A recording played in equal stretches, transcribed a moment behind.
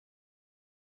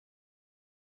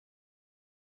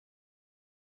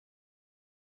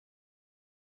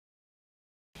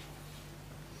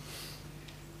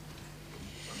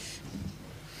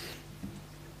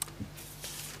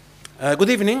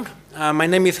Good evening. My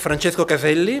name is Francesco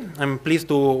Caselli. I'm pleased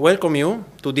to welcome you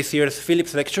to this year's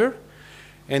Phillips Lecture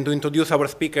and to introduce our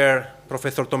speaker,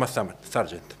 Professor Thomas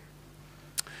Sargent.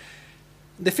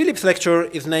 The Phillips Lecture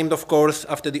is named, of course,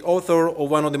 after the author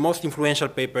of one of the most influential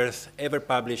papers ever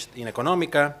published in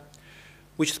Economica,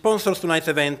 which sponsors tonight's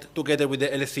event together with the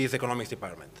LSE's Economics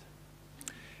Department.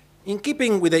 In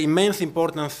keeping with the immense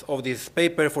importance of this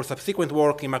paper for subsequent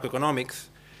work in macroeconomics,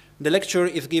 the lecture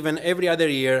is given every other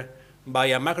year by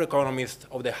a macroeconomist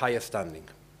of the highest standing.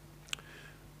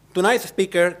 Tonight's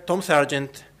speaker, Tom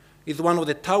Sargent, is one of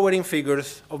the towering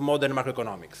figures of modern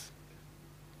macroeconomics.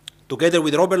 Together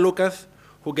with Robert Lucas,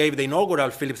 who gave the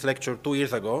inaugural Phillips Lecture 2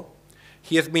 years ago,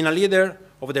 he has been a leader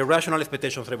of the rational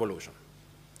expectations revolution.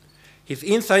 His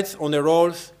insights on the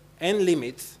roles and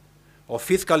limits of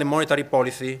fiscal and monetary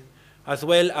policy, as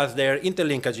well as their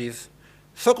interlinkages,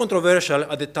 so controversial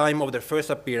at the time of their first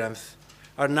appearance,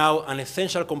 are now an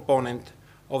essential component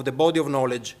of the body of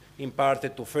knowledge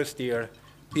imparted to first-year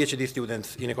PhD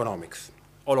students in economics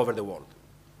all over the world.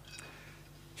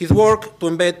 His work to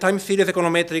embed time series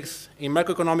econometrics in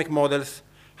macroeconomic models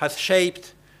has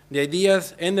shaped the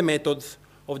ideas and the methods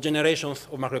of generations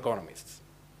of macroeconomists.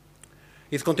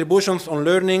 His contributions on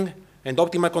learning and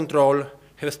optimal control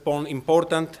have spawned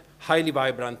important, highly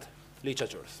vibrant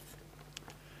literatures.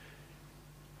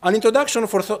 An introduction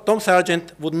for Tom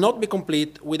Sargent would not be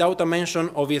complete without a mention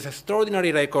of his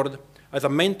extraordinary record as a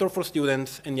mentor for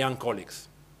students and young colleagues.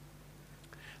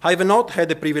 I have not had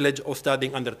the privilege of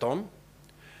studying under Tom,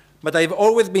 but I have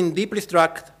always been deeply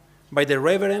struck by the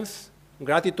reverence,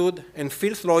 gratitude, and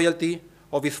fierce loyalty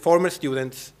of his former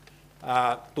students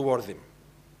towards him.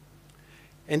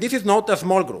 And this is not a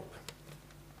small group.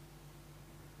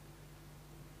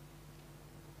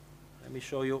 Let me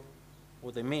show you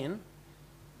what I mean.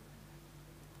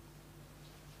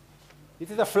 This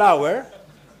is a flower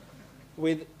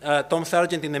with Tom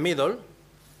Sargent in the middle,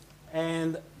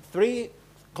 and 3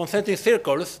 concentric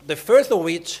circles, the first of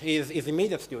which is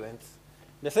immediate students.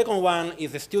 The second one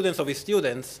is the students of his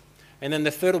students, and then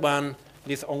the third one,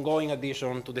 this ongoing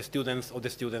addition to the students of the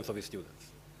students of his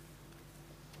students.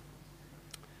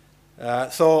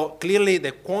 So clearly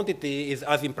the quantity is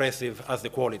as impressive as the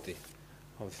quality.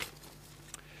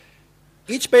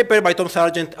 Each paper by Tom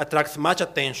Sargent attracts much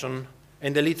attention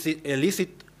and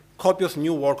elicit copious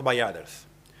new work by others.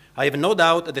 I have no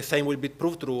doubt that the same will be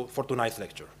proved true for tonight's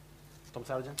lecture. Tom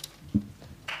Sargent.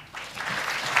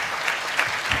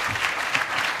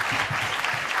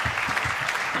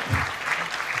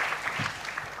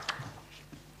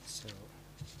 So,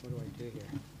 what do I do here?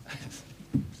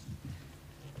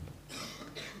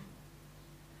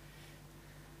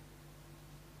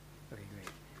 Okay, great.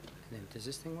 And then, does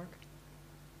this thing work?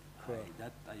 Cool.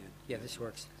 Yeah, this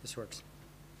works. This works.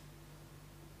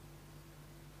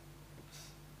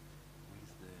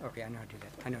 Okay, I know how to do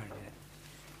that. I know how to do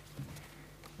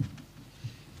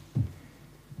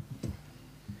that.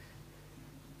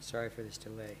 Sorry for this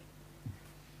delay.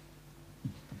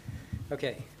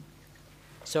 Okay.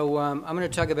 So I'm going to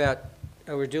talk about,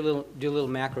 we'll do a little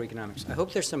macroeconomics. I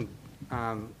hope there's some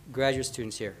graduate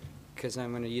students here, because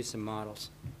I'm going to use some models.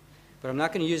 But I'm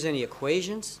not going to use any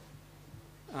equations,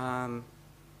 because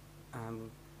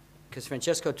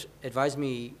Francesco advised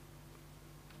me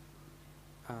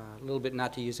a little bit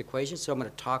not to use equations, so I'm going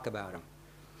to talk about them.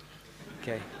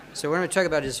 Okay, so what I'm going to talk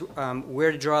about is where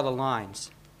to draw the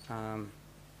lines.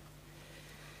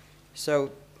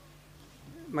 So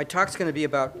my talk's going to be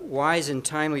about wise and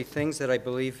timely things that I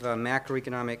believe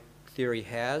macroeconomic theory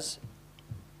has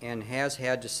and has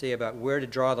had to say about where to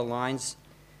draw the lines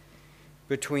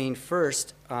between,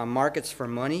 first, markets for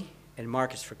money and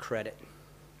markets for credit,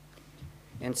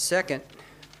 and second,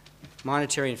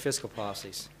 monetary and fiscal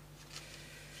policies.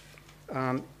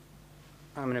 I'm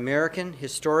an American.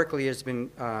 Historically, it has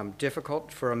been difficult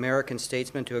for American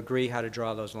statesmen to agree how to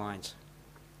draw those lines,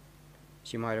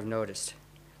 as you might have noticed.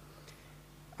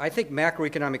 I think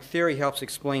macroeconomic theory helps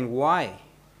explain why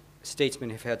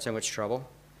statesmen have had so much trouble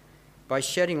by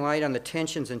shedding light on the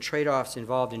tensions and trade-offs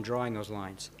involved in drawing those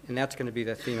lines, and that's going to be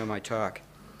the theme of my talk.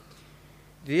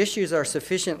 The issues are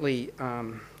sufficiently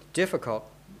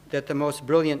difficult that the most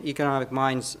brilliant economic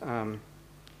minds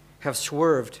have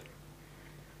swerved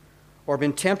or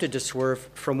been tempted to swerve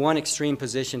from one extreme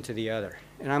position to the other.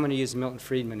 And I'm going to use Milton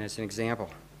Friedman as an example.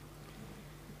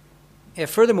 And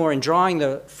furthermore, in drawing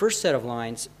the first set of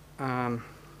lines,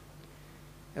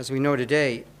 as we know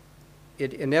today,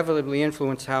 it inevitably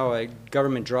influenced how a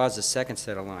government draws the second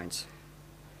set of lines.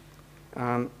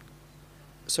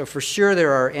 So for sure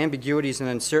there are ambiguities and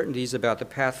uncertainties about the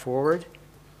path forward,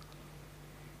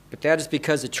 but that is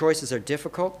because the choices are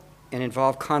difficult and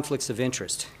involve conflicts of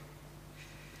interest.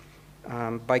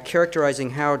 By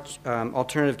characterizing how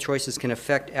alternative choices can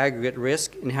affect aggregate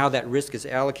risk and how that risk is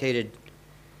allocated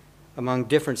among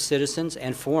different citizens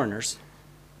and foreigners,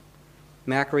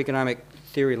 macroeconomic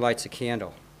theory lights a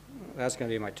candle. That's going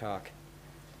to be my talk.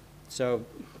 So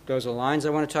those are lines I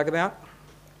want to talk about.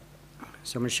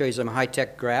 So I'm going to show you some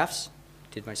high-tech graphs.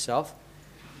 Did myself.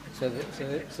 So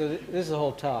this is the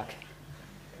whole talk.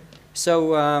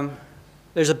 So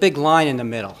there's a big line in the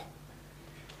middle.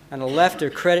 On the left are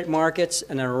credit markets,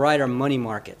 and on the right are money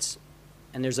markets.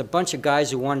 And there's a bunch of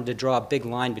guys who wanted to draw a big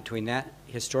line between that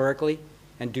historically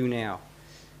and do now.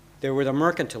 There were the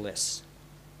mercantilists.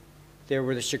 There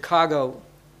were the Chicago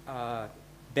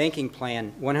banking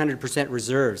plan, 100%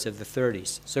 reserves of the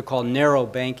 30s, so-called narrow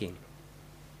banking.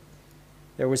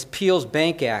 There was Peel's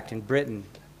Bank Act in Britain,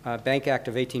 Bank Act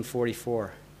of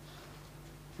 1844.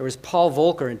 There was Paul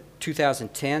Volcker in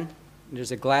 2010.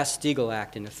 There's a Glass-Steagall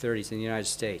Act in the 30s in the United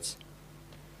States.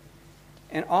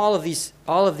 And all of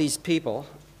these people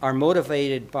are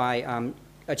motivated by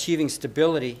achieving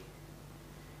stability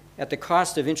at the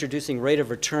cost of introducing rate of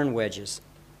return wedges.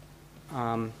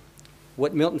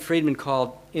 What Milton Friedman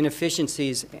called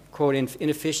inefficiencies, quote,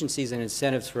 inefficiencies and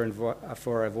incentives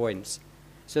for avoidance.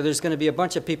 So there's going to be a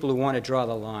bunch of people who want to draw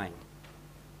the line.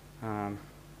 And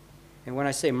when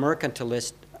I say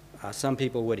mercantilist, some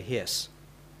people would hiss.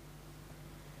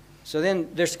 So then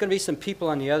there's going to be some people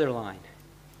on the other line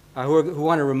who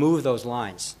want to remove those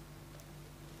lines.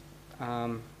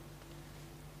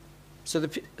 So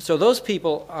those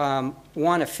people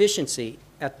want efficiency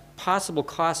at possible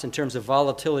costs in terms of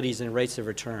volatilities and rates of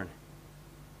return.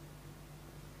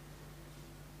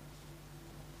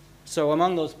 So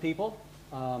among those people,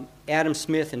 Adam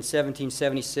Smith in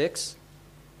 1776,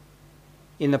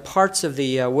 in the parts of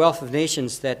the wealth of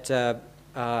nations that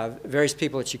various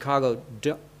people at Chicago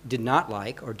did not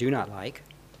like or do not like,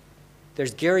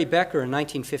 there's Gary Becker in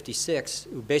 1956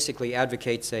 who basically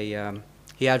advocates he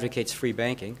advocates free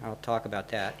banking. I'll talk about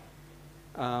that.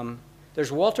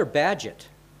 There's Walter Bagehot,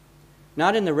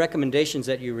 not in the recommendations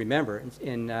that you remember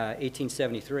in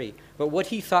 1873, but what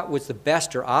he thought was the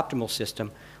best or optimal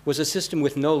system was a system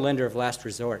with no lender of last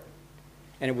resort.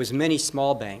 And it was many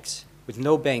small banks, with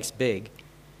no banks big.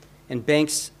 And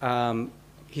banks,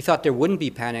 he thought there wouldn't be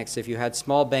panics if you had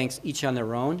small banks each on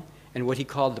their own, and what he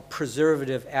called the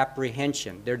preservative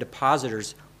apprehension. Their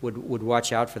depositors would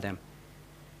watch out for them.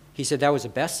 He said that was the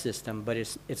best system, but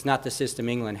it's not the system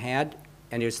England had,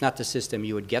 and it's not the system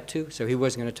you would get to, so he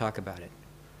wasn't going to talk about it.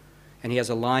 And he has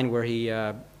a line where he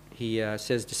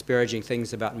says disparaging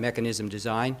things about mechanism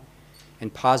design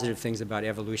and positive things about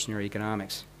evolutionary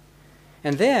economics.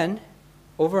 And then,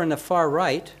 over on the far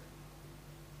right,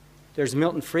 there's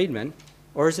Milton Friedman,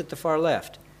 or is it the far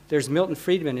left? There's Milton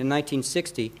Friedman in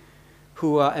 1960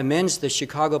 who amends the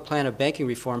Chicago Plan of Banking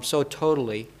Reform so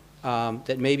totally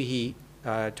that maybe he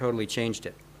totally changed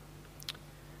it.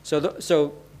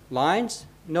 So lines,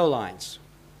 no lines.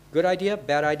 Good idea,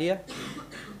 bad idea?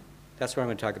 That's what I'm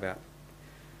going to talk about.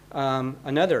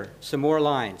 Some more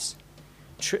lines,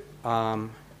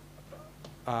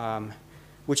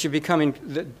 which are becoming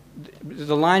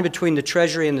the line between the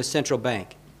Treasury and the central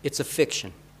bank. It's a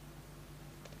fiction.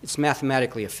 It's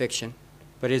mathematically a fiction,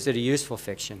 but is it a useful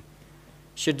fiction?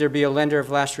 Should there be a lender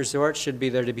of last resort? Should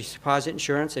there be deposit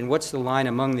insurance? And what's the line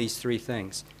among these three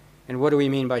things? And what do we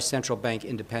mean by central bank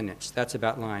independence? That's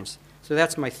about lines. So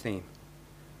that's my theme.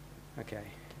 Okay.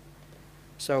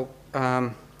 So,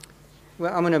 well,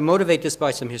 I'm going to motivate this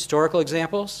by some historical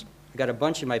examples. I got a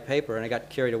bunch in my paper, and I got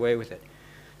carried away with it.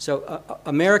 So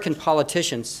American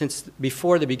politicians, since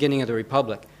before the beginning of the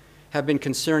Republic, have been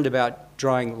concerned about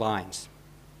drawing lines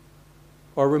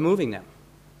or removing them.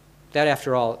 That,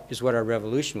 after all, is what our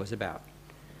revolution was about.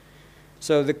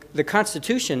 So the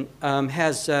Constitution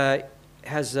has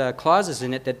clauses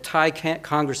in it that tie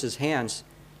Congress's hands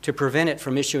to prevent it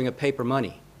from issuing a paper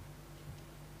money.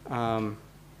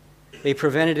 They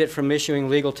prevented it from issuing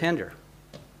legal tender,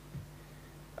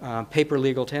 paper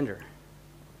legal tender.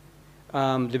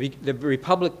 The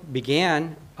Republic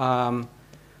began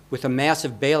with a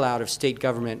massive bailout of state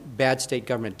government, bad state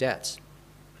government debts,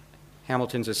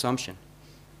 Hamilton's assumption.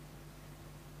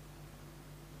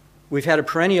 We've had a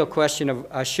perennial question of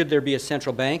should there be a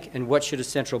central bank and what should a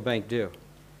central bank do?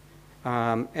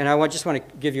 And I just want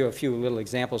to give you a few little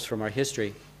examples from our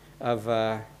history of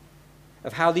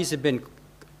how these have been,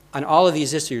 on all of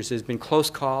these issues, there's been close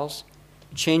calls,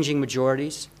 changing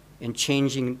majorities, and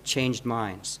changed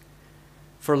minds.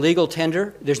 For legal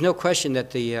tender, there's no question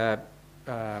that the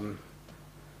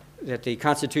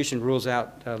Constitution rules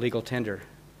out legal tender.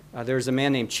 There was a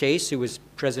man named Chase who was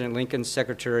President Lincoln's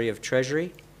Secretary of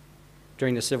Treasury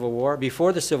during the Civil War.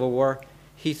 Before the Civil War,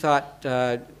 he thought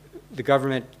the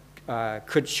government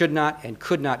should not and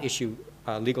could not issue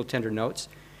legal tender notes.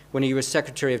 When he was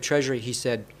Secretary of Treasury, he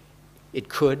said it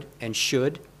could and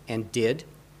should and did.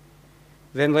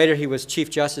 Then later he was Chief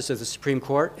Justice of the Supreme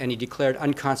Court, and he declared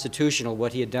unconstitutional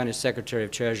what he had done as Secretary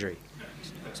of Treasury.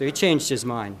 So he changed his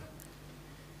mind.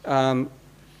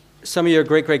 Some of your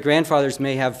great-great-grandfathers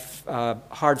may have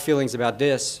hard feelings about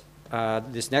this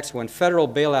next one, federal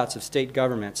bailouts of state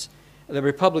governments. The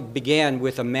Republic began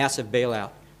with a massive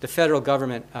bailout. The federal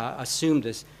government assumed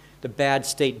the bad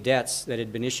state debts that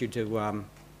had been issued to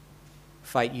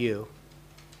fight you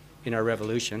in our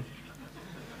revolution.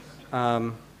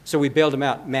 So we bailed them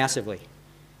out massively.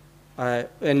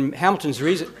 And Hamilton's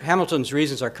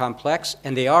reasons are complex,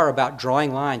 and they are about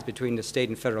drawing lines between the state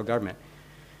and federal government.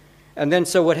 And then,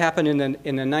 so what happened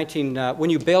when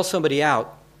you bail somebody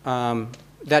out,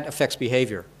 that affects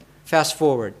behavior. Fast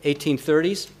forward,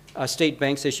 1830s,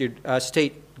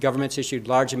 state governments issued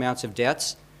large amounts of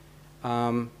debts.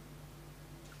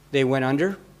 They went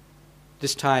under.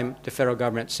 This time, the federal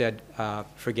government said,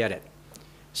 forget it.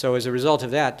 So as a result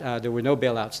of that, there were no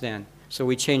bailouts then. So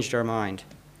we changed our mind.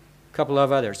 A couple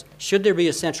of others. Should there be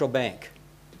a central bank?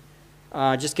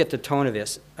 Just get the tone of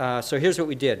this. So here's what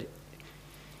we did.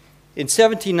 In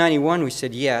 1791, we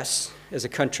said yes as a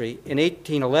country. In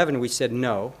 1811, we said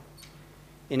no.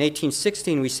 In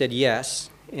 1816, we said yes.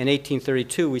 In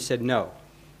 1832, we said no.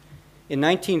 In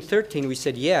 1913, we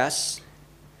said yes,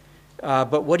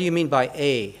 but what do you mean by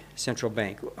a central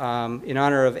bank? In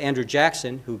honor of Andrew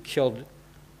Jackson, who killed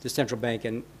the central bank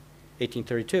in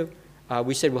 1832,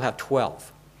 we said we'll have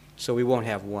 12. So we won't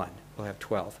have one, we'll have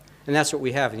 12. And that's what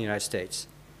we have in the United States.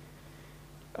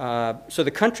 So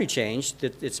the country changed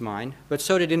its mind, but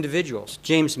so did individuals.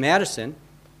 James Madison,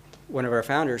 one of our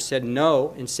founders, said no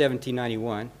in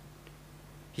 1791.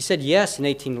 He said yes in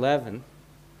 1811.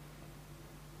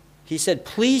 He said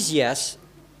please yes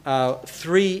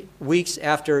 3 weeks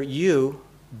after you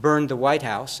burned the White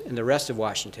House and the rest of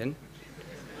Washington.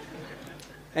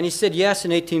 And he said yes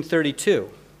in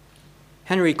 1832.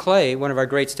 Henry Clay, one of our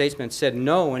great statesmen, said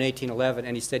no in 1811,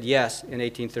 and he said yes in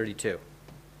 1832.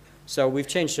 So we've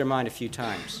changed our mind a few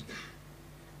times.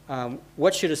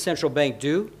 What should a central bank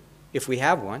do if we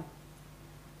have one?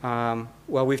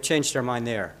 Well, we've changed our mind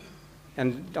there.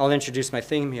 And I'll introduce my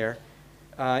theme here.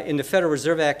 In the Federal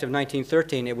Reserve Act of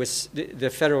 1913, the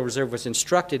Federal Reserve was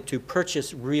instructed to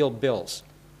purchase real bills.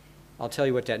 I'll tell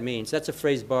you what that means. That's a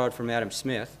phrase borrowed from Adam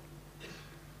Smith.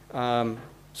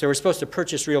 So we're supposed to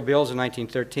purchase real bills in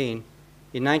 1913.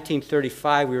 In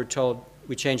 1935, we were told,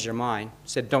 we changed our mind,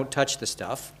 said don't touch the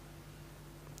stuff.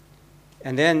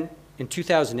 And then in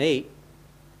 2008,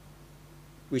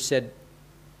 we said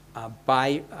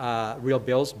buy real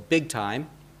bills, big time,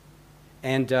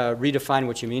 and redefine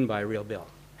what you mean by a real bill.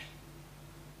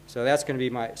 So that's going to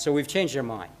be so we've changed our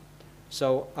mind.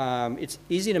 So it's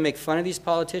easy to make fun of these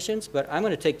politicians, but I'm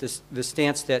going to take the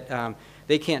stance that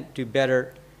they can't do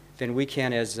better than we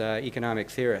can as economic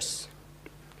theorists.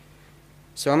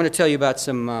 So I'm going to tell you about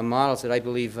some models that I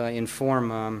believe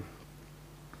inform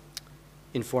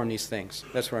these things.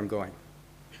 That's where I'm going.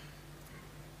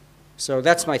 So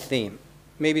that's my theme.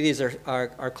 Maybe these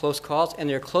are close calls, and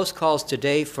they're close calls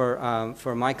today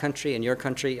for my country and your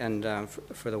country and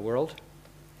for the world.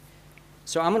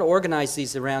 So I'm going to organize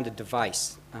these around a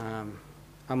device. I'm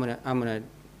going to,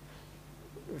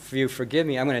 if you forgive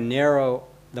me, I'm going to narrow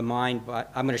the mind,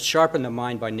 I'm going to sharpen the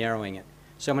mind by narrowing it.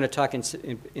 So I'm going to talk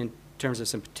in terms of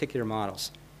some particular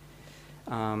models.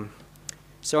 So I'm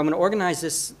going to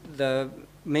organize the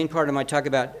main part of my talk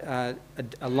about a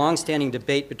long-standing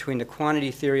debate between the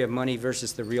quantity theory of money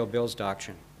versus the real bills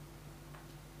doctrine.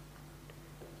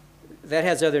 That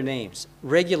has other names.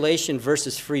 Regulation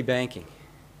versus free banking,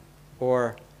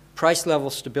 or price level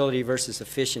stability versus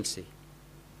efficiency.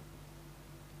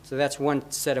 So that's one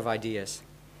set of ideas.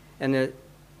 And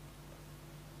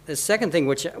the second thing,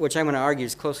 which I'm going to argue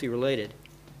is closely related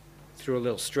through a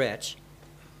little stretch,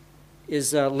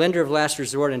 is lender of last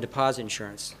resort and deposit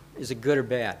insurance. Is it good or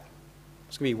bad?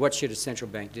 It's going to be, what should a central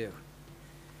bank do?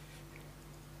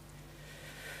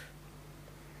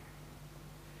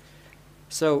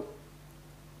 So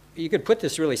you could put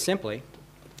this really simply.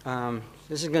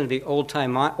 This is going to be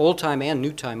old-time and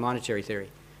new-time monetary theory.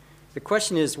 The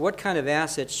question is, what kind of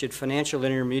assets should financial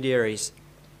intermediaries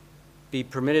be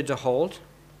permitted to hold,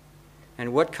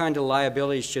 and what kind of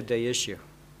liabilities should they issue?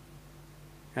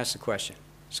 That's the question.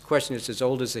 It's a question that's as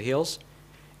old as the hills,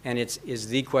 and it is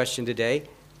the question today,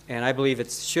 and I believe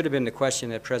it should have been the question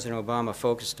that President Obama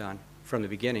focused on from the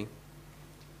beginning.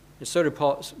 And so did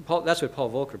that's what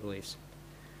Paul Volcker believes.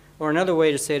 Or another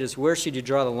way to say it is, where should you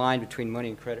draw the line between money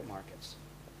and credit markets?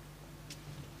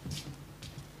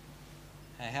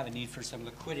 I have a need for some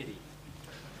liquidity.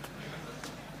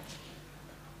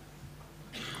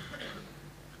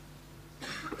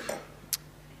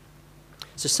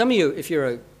 So some of you, if you're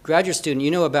a graduate student, you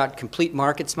know about complete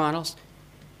markets models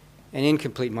and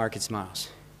incomplete markets models.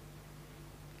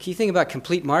 Key thing about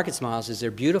complete markets models is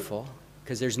they're beautiful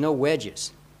because there's no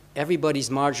wedges. Everybody's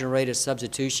marginal rate of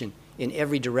substitution in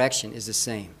every direction is the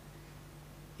same.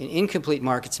 In incomplete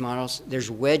markets models, there's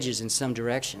wedges in some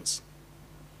directions.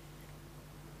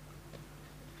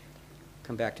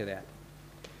 Come back to that.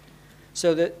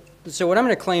 So what I'm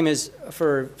going to claim is,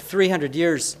 for 300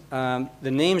 years, the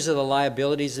names of the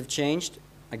liabilities have changed.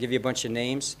 I'll give you a bunch of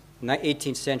names.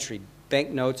 18th century,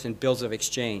 banknotes and bills of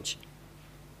exchange.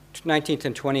 19th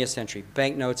and 20th century,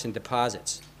 banknotes and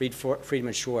deposits. Read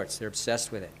Friedman Schwartz, they're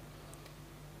obsessed with it.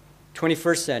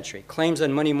 21st century, claims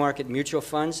on money market mutual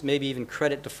funds, maybe even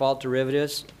credit default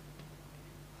derivatives.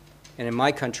 And in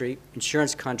my country,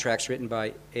 insurance contracts written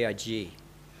by AIG.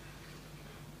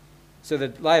 So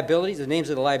the liabilities, the names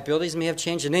of the liabilities may have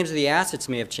changed. The names of the assets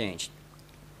may have changed.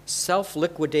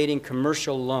 Self-liquidating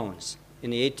commercial loans in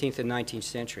the 18th and 19th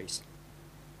centuries.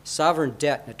 Sovereign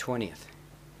debt in the 20th.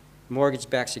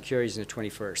 Mortgage-backed securities in the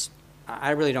 21st.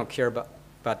 I really don't care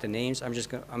about the names. I'm just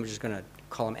going to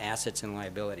call them assets and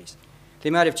liabilities. They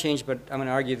might have changed, but I'm going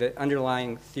to argue that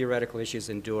underlying theoretical issues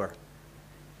endure.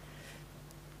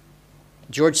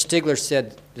 George Stigler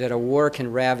said that a war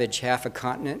can ravage half a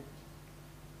continent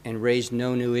and raise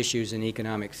no new issues in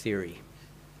economic theory.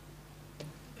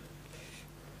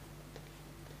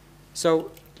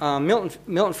 So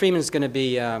Milton Friedman's going to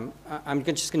be, I'm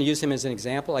just going to use him as an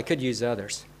example. I could use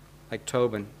others, like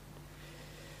Tobin.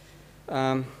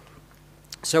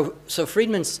 So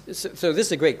this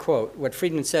is a great quote. What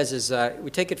Friedman says is, we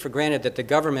take it for granted that the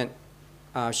government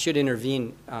should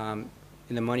intervene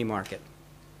in the money market.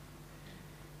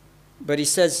 But he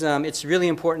says it's really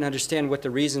important to understand what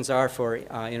the reasons are for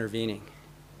intervening.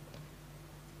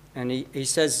 And he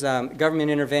says government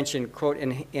intervention, quote,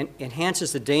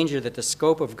 enhances the danger that the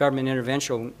scope of government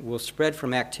intervention will spread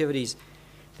from activities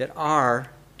that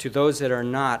are to those that are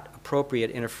not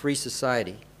appropriate in a free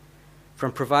society,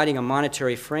 from providing a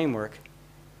monetary framework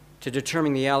to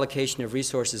determining the allocation of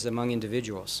resources among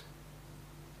individuals.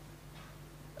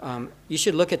 You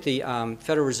should look at the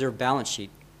Federal Reserve balance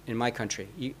sheet in my country.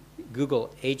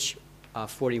 Google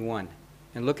H41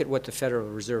 and look at what the Federal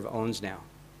Reserve owns now,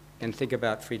 and think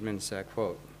about Friedman's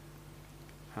quote.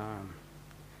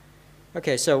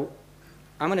 Okay, so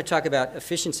I'm going to talk about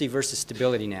efficiency versus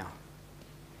stability now.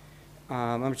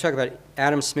 I'm going to talk about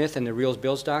Adam Smith and the Real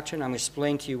Bills Doctrine. I'm going to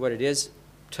explain to you what it is,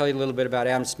 tell you a little bit about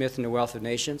Adam Smith and the Wealth of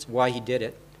Nations, why he did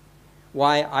it,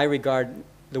 why I regard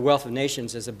The Wealth of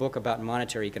Nations as a book about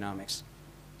monetary economics.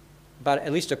 About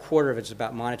at least a quarter of it's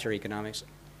about monetary economics,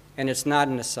 and it's not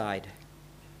an aside.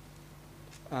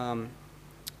 And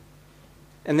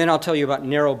then I'll tell you about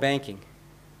narrow banking,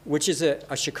 which is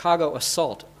a Chicago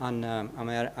assault on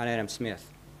Adam Smith.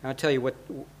 And I'll tell you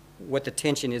what the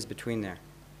tension is between there.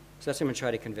 So that's what I'm going to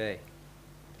try to convey.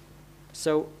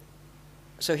 So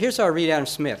here's how I read Adam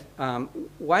Smith.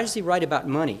 Why does he write about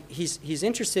money? He's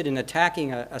interested in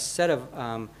attacking a set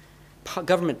of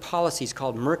government policies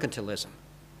called mercantilism.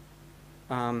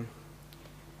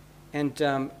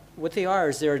 What they are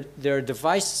is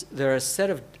they're a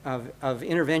set of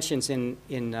interventions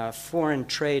in foreign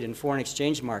trade and foreign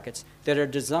exchange markets that are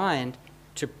designed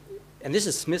to, and this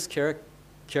is Smith's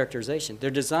characterization, they're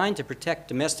designed to protect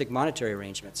domestic monetary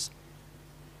arrangements.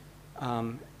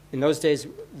 In those days,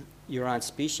 you're on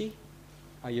specie.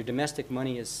 Your domestic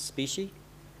money is specie.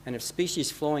 And if specie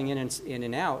is flowing in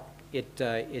and out,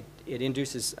 it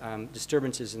induces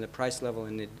disturbances in the price level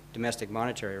in the domestic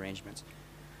monetary arrangements.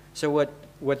 So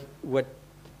what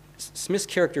Smith's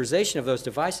characterization of those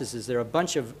devices is, there are a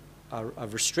bunch of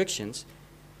restrictions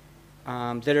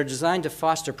that are designed to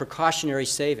foster precautionary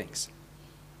savings,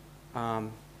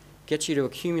 get you to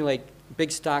accumulate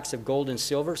big stocks of gold and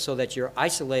silver so that you're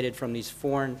isolated from these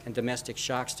foreign and domestic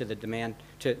shocks to the demand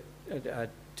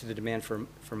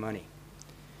for money.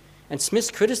 And Smith's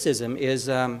criticism is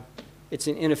it's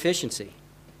an inefficiency.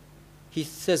 He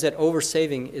says that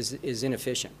oversaving is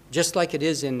inefficient, just like it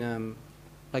is in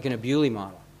like an Ambiguity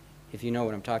model, if you know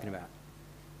what I'm talking about.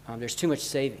 There's too much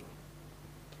saving.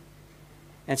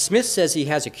 And Smith says he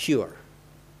has a cure.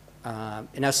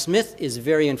 And now Smith is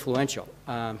very influential.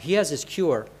 He has this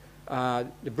cure.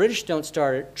 The British don't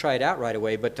try it out right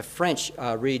away, but the French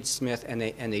read Smith and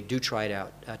they do try it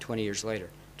out 20 years later,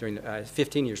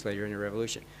 15 years later in the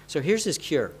Revolution. So here's his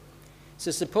cure. So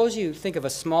suppose you think of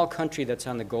a small country that's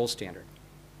on the gold standard.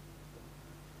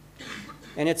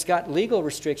 And it's got legal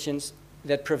restrictions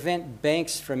that prevent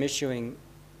banks from issuing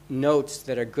notes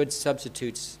that are good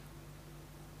substitutes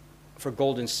for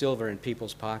gold and silver in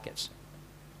people's pockets.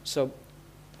 So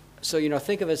you know,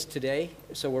 think of us today.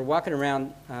 So we're walking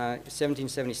around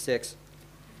 1776,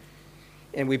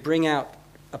 and we bring out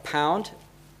a pound,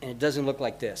 and it doesn't look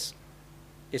like this.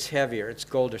 It's heavier. It's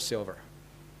gold or silver.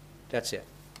 That's it.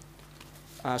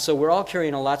 So we're all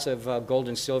carrying lots of gold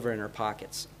and silver in our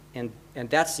pockets, and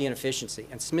that's the inefficiency.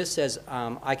 And Smith says,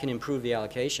 I can improve the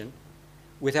allocation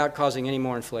without causing any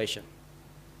more inflation.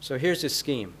 So here's his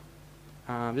scheme.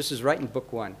 This is right in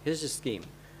book 1. Here's his scheme.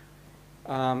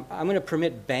 I'm going to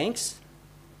permit banks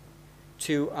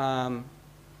to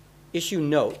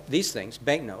issue these things,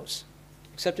 banknotes,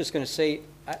 except it's going to say,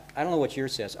 I don't know what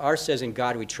yours says. Ours says, in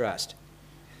God we trust.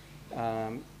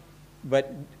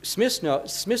 But Smith's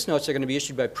notes are going to be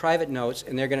issued by private notes,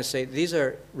 and they're going to say, these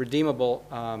are redeemable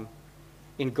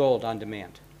in gold on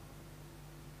demand.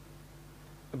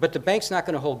 But the bank's not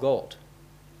going to hold gold.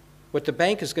 What the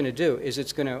bank is going to do is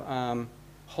it's going to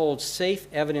hold safe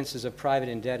evidences of private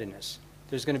indebtedness.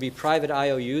 There's going to be private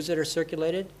IOUs that are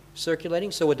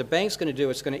circulating. So what the bank's going to do,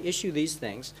 it's going to issue these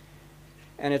things,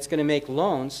 and it's going to make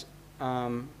loans,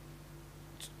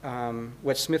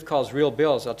 what Smith calls real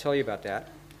bills. I'll tell you about that.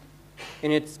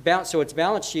 And so its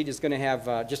balance sheet is going to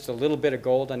have just a little bit of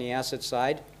gold on the asset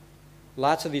side,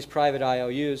 lots of these private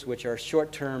IOUs, which are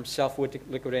short-term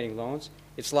self-liquidating loans.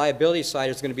 Its liability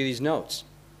side is going to be these notes.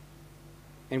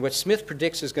 And what Smith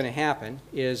predicts is going to happen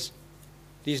is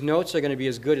these notes are going to be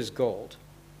as good as gold.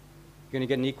 You're going to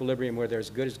get an equilibrium where they're as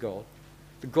good as gold.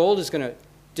 The gold is going to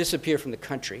disappear from the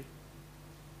country.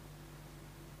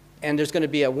 And there's going to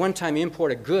be a one-time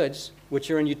import of goods, which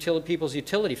are in people's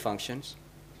utility functions,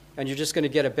 and you're just going to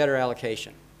get a better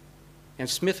allocation. And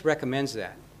Smith recommends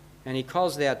that. And he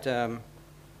calls that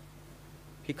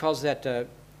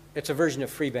it's a version of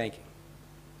free banking.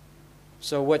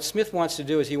 So what Smith wants to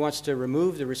do is he wants to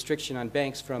remove the restriction on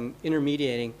banks from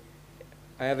intermediating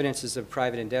evidences of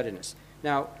private indebtedness.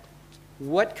 Now,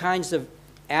 what kinds of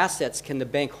assets can the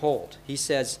bank hold? He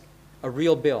says a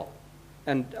real bill.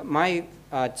 And my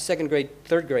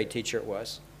third grade teacher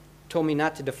told me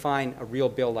not to define a real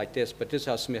bill like this, but this is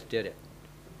how Smith did it.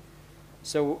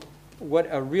 So what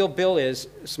a real bill is,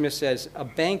 Smith says, a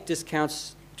bank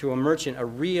discounts to a merchant a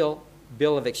real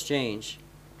bill of exchange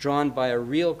drawn by a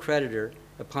real creditor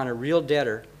upon a real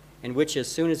debtor, and which, as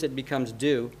soon as it becomes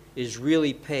due, is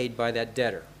really paid by that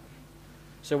debtor.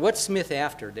 So what's Smith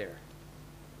after there?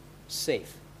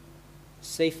 Safe.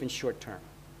 Safe and short term.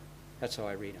 That's how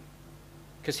I read him.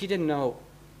 Because he didn't know,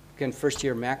 again, first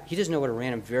year math, he doesn't know what a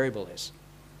random variable is.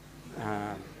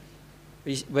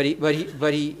 But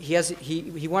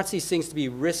he wants these things to be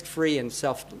risk-free and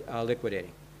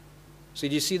self-liquidating. So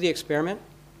do you see the experiment?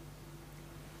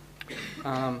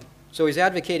 So he's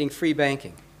advocating free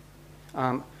banking.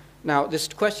 Now, this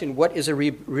question, what is a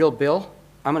real bill?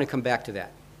 I'm going to come back to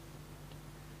that.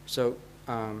 So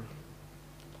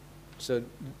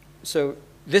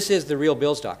this is the real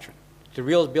bills doctrine. The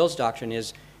real bills doctrine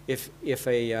is if you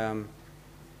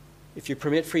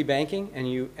permit free banking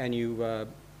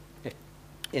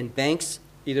and banks,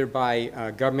 either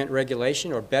by government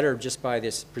regulation or better just by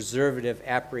this preservative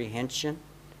apprehension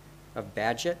of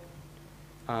Badgett,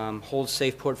 hold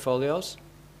safe portfolios,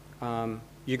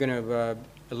 you're going to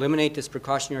eliminate this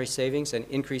precautionary savings and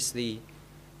increase the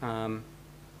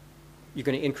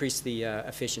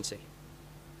efficiency.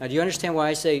 Now, do you understand why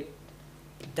I say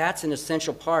that's an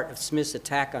essential part of Smith's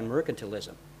attack on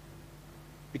mercantilism?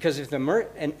 Because if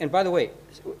and by the way,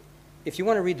 if you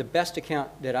want to read the best account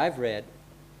that I've read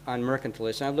on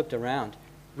mercantilism, I've looked around,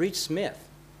 read Smith,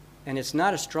 and it's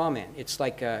not a straw man. It's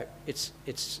like doesn't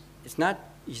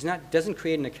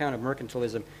create an account of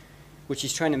mercantilism, which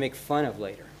he's trying to make fun of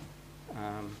later.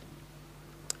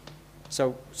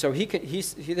 So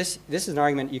this is an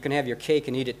argument. You can have your cake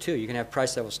and eat it too. You can have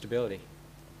price level stability,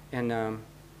 and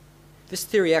this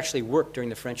theory actually worked during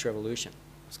the French Revolution.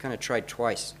 It's kind of tried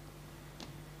twice.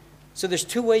 So there's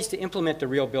two ways to implement the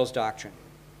real bills doctrine.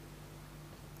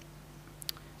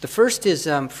 The first is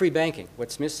free banking,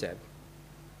 what Smith said.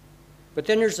 But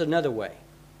then there's another way.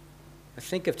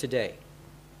 Think of today,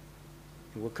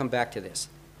 and we'll come back to this.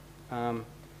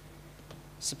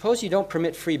 Suppose you don't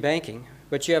permit free banking,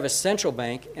 but you have a central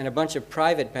bank and a bunch of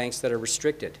private banks that are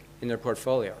restricted in their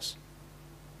portfolios.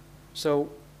 So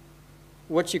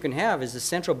what you can have is the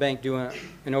central bank doing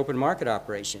an open market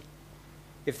operation.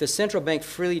 If the central bank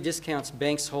freely discounts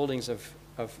banks' holdings of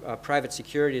private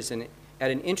securities and at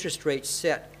an interest rate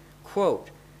set, quote,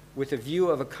 with a view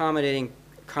of accommodating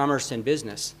commerce and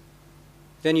business,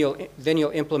 then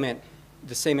you'll implement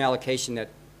the same allocation that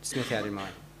Smith had in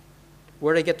mind.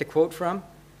 Where did I get the quote from?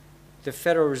 The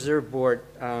Federal Reserve Board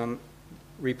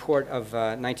report of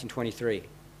 1923.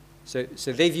 So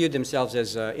they viewed themselves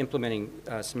as implementing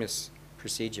Smith's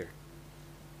procedure.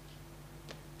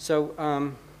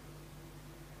 So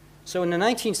in the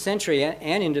 19th century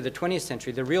and into the 20th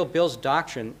century, the real bills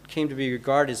doctrine came to be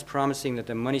regarded as promising that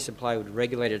the money supply would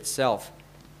regulate itself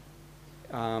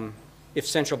if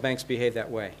central banks behave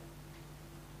that way.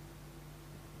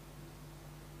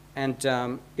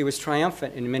 And it was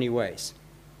triumphant in many ways.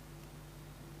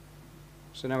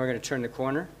 So now we're going to turn the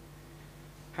corner.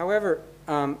 However,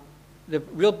 the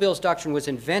real bills doctrine was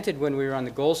invented when we were on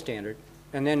the gold standard,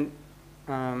 and then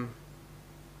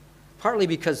partly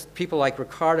because people like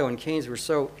Ricardo and Keynes were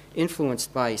so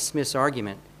influenced by Smith's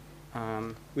argument,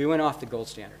 we went off the gold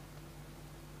standard.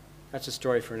 That's a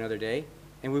story for another day.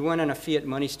 And we went on a fiat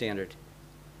money standard.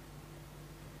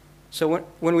 So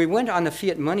when we went on the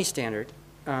fiat money standard,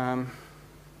 the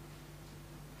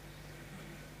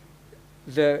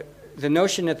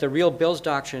notion that the real bills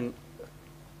doctrine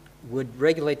would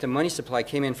regulate the money supply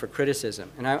came in for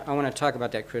criticism. And I want to talk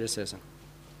about that criticism.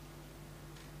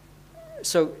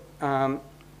 So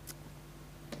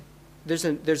there's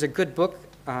a good book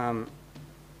by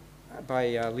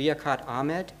Liaquat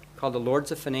Ahmed called The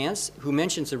Lords of Finance, who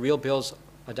mentions the real bills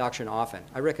doctrine often.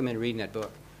 I recommend reading that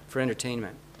book for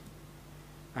entertainment.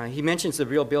 He mentions the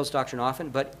real bills doctrine often,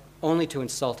 but only to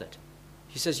insult it.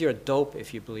 He says you're a dope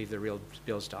if you believe the real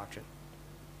bills doctrine.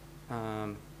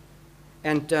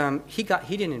 He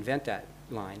didn't invent that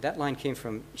line. That line came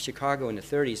from Chicago in the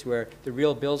 30s, where the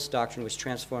real bills doctrine was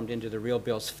transformed into the real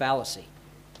bills fallacy.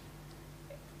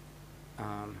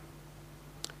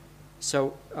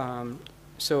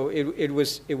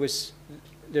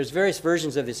 There's various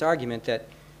versions of this argument that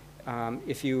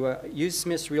if you use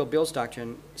Smith's real bills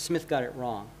doctrine, Smith got it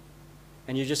wrong,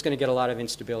 and you're just going to get a lot of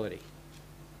instability.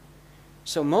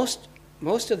 So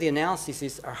most of the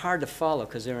analyses are hard to follow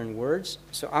because they're in words.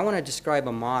 So I want to describe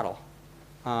a model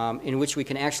in which we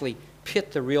can actually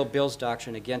pit the real bills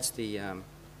doctrine against the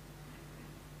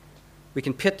we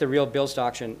can pit the real bills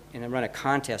doctrine and then run a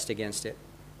contest against it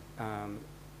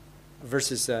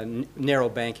versus narrow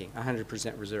banking,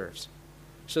 100% reserves.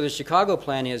 So the Chicago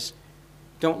plan is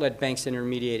don't let banks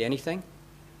intermediate anything.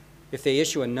 If they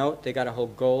issue a note, they got to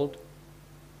hold gold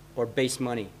or base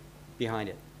money behind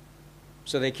it.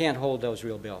 So they can't hold those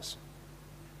real bills.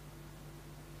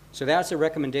 So that's a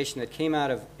recommendation that came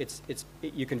out of,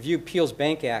 you can view Peel's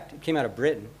Bank Act, it came out of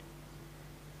Britain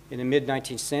in the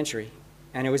mid-19th century,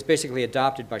 and it was basically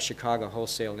adopted by Chicago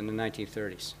wholesale in the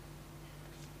 1930s.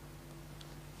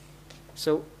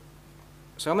 So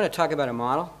I'm going to talk about a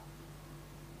model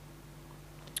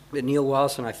that Neil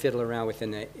Wallace and I fiddle around with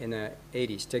in the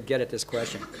 80s to get at this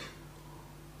question.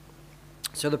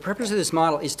 So the purpose of this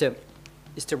model is to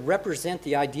represent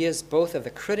the ideas both of the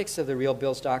critics of the real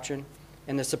bills doctrine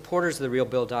and the supporters of the real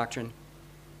bill doctrine,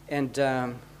 and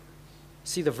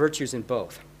see the virtues in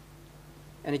both.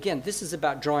 And again, this is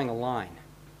about drawing a line.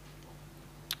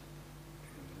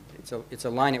 It's a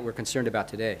line that we're concerned about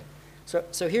today.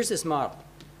 So here's this model.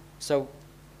 So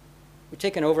we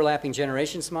take an overlapping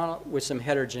generations model with some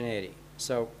heterogeneity.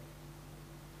 So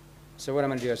what I'm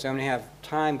going to do is I'm going to have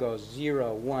time goes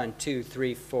 0, 1, 2,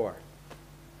 3, 4,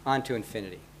 on to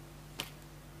infinity.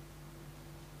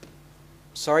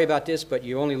 Sorry about this, but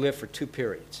you only live for 2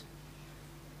 periods.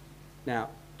 Now,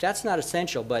 that's not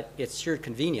essential, but it's sure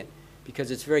convenient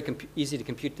because it's very easy to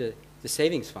compute the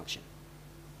savings function.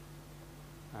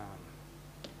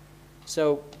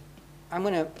 So I'm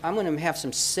going to have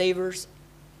some savers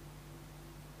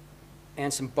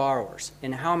and some borrowers.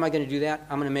 And how am I going to do that?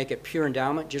 I'm going to make it pure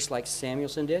endowment, just like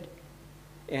Samuelson did.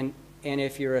 And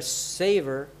if you're a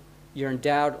saver, you're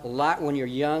endowed a lot when you're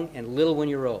young and little when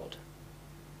you're old.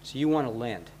 So you want to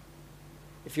lend.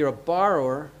 If you're a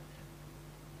borrower,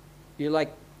 you're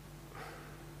like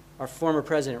our former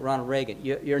president, Ronald Reagan.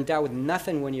 You're endowed with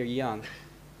nothing when you're young,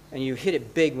 and you hit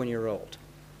it big when you're old.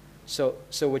 So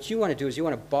what you want to do is you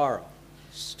want to borrow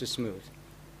to smooth.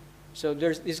 So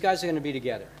these guys are going to be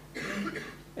together.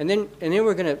 And then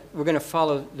we're going to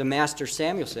follow the master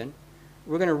Samuelson.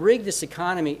 We're going to rig this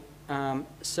economy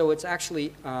so it's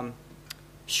actually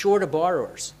short of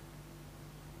borrowers.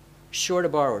 Short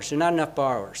of borrowers. There are not enough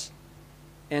borrowers.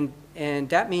 And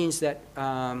that means that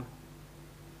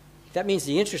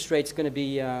the interest rate's going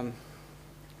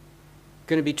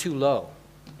to be too low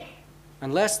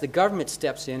unless the government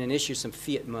steps in and issues some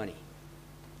fiat money.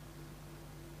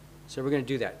 So we're going to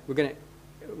do that. We're going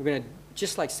to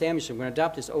just like Samuelson, we're going to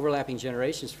adopt this overlapping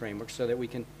generations framework so that we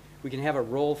can have a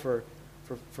role for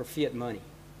fiat money.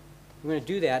 We're going to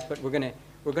do that, but we're going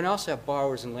to also have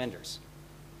borrowers and lenders.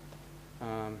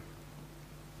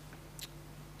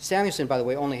 Samuelson, by the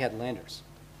way, only had lenders,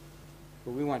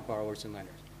 but we want borrowers and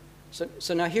lenders.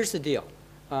 So now here's the deal.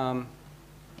 I'm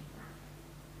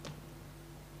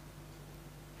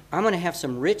going to have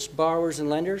some rich borrowers and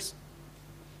lenders,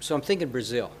 so I'm thinking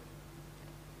Brazil,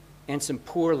 and some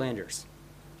poor lenders.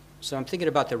 So I'm thinking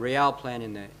about the Real plan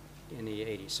in the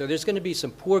 80s. So there's going to be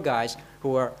some poor guys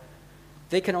who are,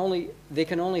 they can't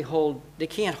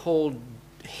hold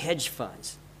hedge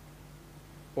funds,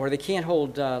 or they can't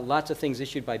hold lots of things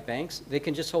issued by banks. They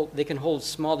can hold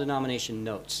small denomination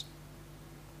notes.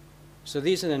 So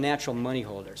these are the natural money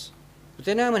holders. But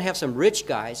then I'm going to have some rich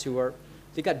guys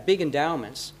they got big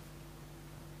endowments.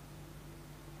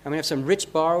 I'm going to have some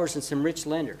rich borrowers and some rich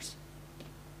lenders.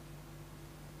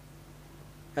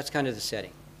 That's kind of the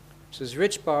setting. So there's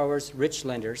rich borrowers, rich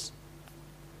lenders,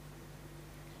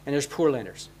 and there's poor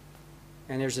lenders.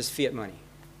 And there's this fiat money.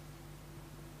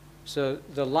 So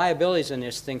the liabilities in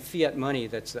this thing, fiat money,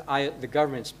 that's the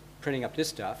government's printing up this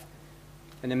stuff,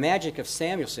 and the magic of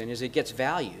Samuelson is it gets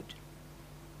valued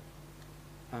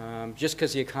just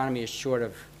because the economy is short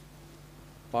of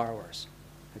borrowers.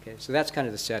 Okay, so that's kind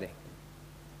of the setting.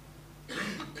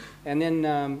 And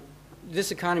then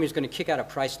this economy is going to kick out a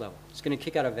price level. It's going to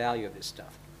kick out a value of this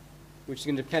stuff, which is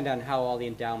going to depend on how all the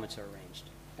endowments are arranged.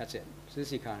 That's it. So this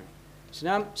is the economy.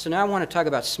 So now I want to talk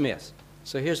about Smith.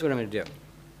 So here's what I'm going to do.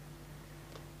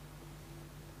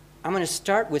 I'm going to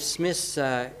start with Smith's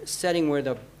setting where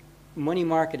the money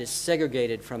market is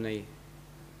segregated from the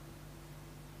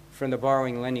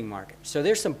borrowing and lending market. So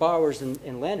there's some borrowers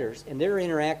and lenders, and they're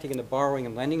interacting in the borrowing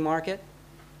and lending market.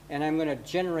 And I'm going to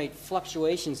generate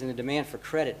fluctuations in the demand for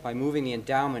credit by moving the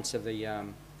endowments of the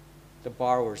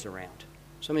borrowers around.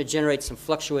 So I'm going to generate some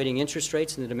fluctuating interest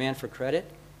rates in the demand for credit.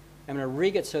 I'm going to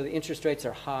rig it so the interest rates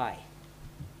are high.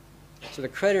 So the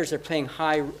creditors are paying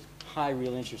high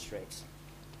real interest rates.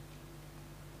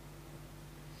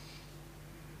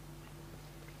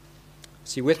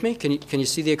 See with me? Can you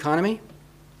see the economy?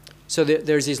 So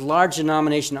there's these large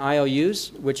denomination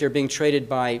IOUs, which are being traded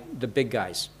by the big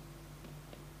guys.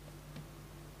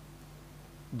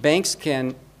 Banks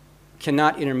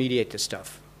cannot intermediate this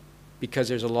stuff because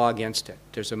there's a law against it.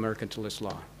 There's a mercantilist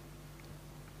law.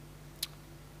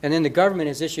 And then the government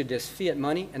has issued this fiat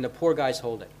money, and the poor guys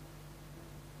hold it.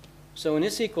 So in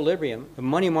this equilibrium, the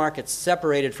money market's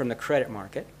separated from the credit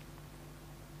market.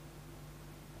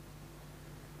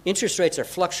 Interest rates are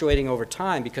fluctuating over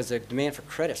time because the demand for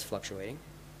credit is fluctuating.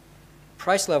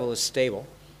 Price level is stable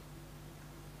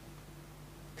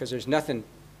because there's nothing.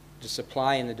 The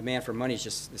supply and the demand for money is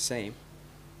just the same.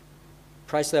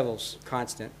 Price level's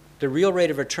constant. The real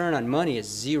rate of return on money is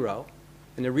 0,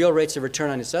 and the real rates of return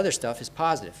on this other stuff is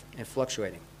positive and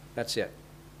fluctuating. That's it.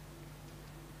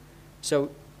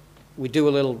 So we do a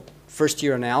little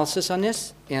first-year analysis on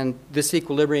this, and this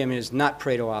equilibrium is not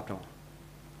Pareto optimal.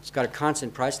 It's got a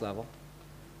constant price level.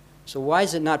 So why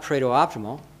is it not Pareto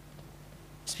optimal?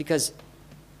 It's because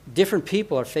different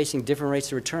people are facing different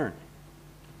rates of return.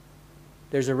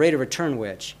 There's a rate of return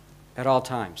wedge at all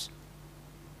times.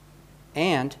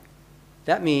 And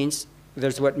that means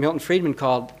there's what Milton Friedman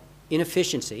called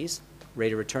inefficiencies,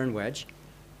 rate of return wedge,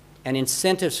 and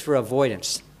incentives for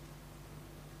avoidance.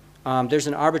 There's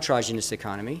an arbitrage in this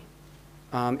economy.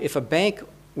 If a bank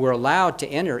were allowed to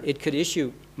enter, it could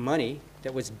issue money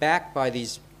that was backed by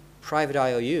these private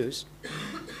IOUs.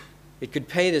 It could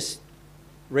pay this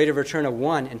rate of return of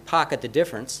 1 and pocket the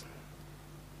difference.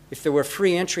 If there were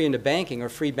free entry into banking or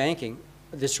free banking,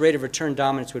 this rate of return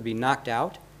dominance would be knocked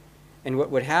out. And what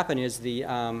would happen is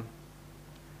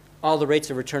all the rates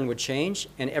of return would change,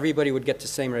 and everybody would get the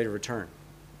same rate of return.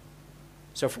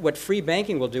 So what free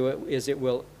banking will do is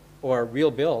or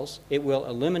real bills, it will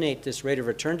eliminate this rate of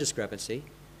return discrepancy,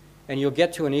 and you'll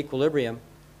get to an equilibrium.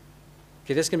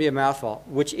 Okay, this is going to be a mouthful,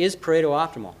 which is Pareto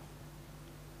optimal.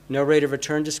 No rate of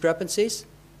return discrepancies,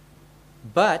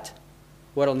 but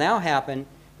what will now happen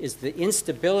is the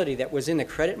instability that was in the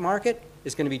credit market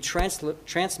is going to be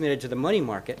transmitted to the money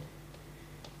market,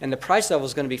 and the price level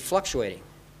is going to be fluctuating.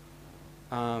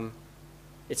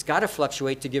 It's got to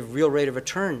fluctuate to give real rate of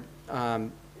return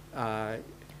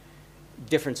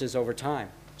differences over time.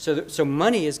 So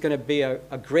money is going to be a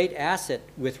great asset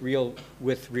with real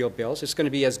bills. It's going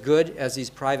to be as good as these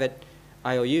private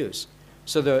IOUs.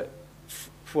 So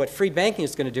what free banking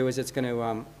is going to do is it's going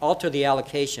to alter the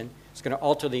allocation. It's going to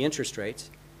alter the interest rates.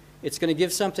 It's going to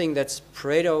give something that's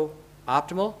Pareto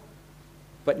optimal,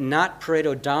 but not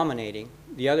Pareto dominating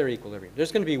the other equilibrium.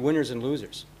 There's going to be winners and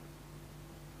losers.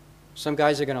 Some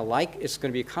guys are going to like, it's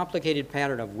going to be a complicated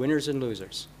pattern of winners and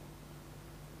losers.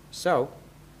 So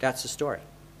that's the story.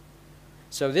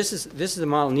 So this is the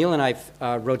model Neil and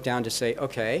I wrote down to say,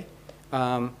 okay,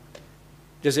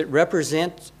 does it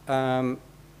represent,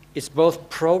 it's both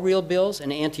pro-real bills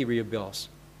and anti-real bills.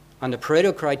 On the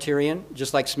Pareto criterion,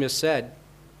 just like Smith said,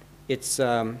 it's,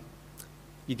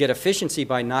 you get efficiency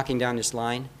by knocking down this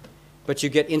line, but you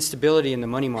get instability in the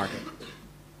money market.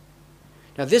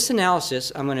 Now this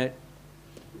analysis, I'm going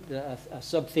to, a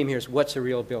sub-theme here is what's a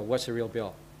real bill? What's a real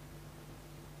bill?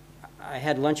 I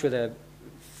had lunch with a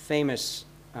famous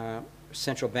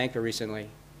central banker recently,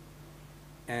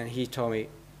 and he told me,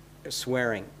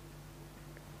 swearing,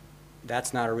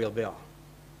 that's not a real bill,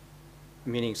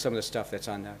 meaning some of the stuff that's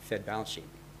on the Fed balance sheet.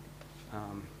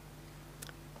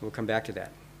 We'll come back to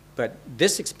that. But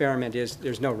this experiment is,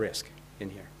 there's no risk in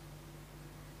here.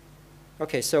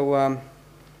 Okay, so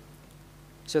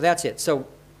that's it. So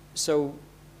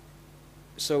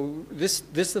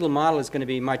this little model is going to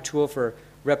be my tool for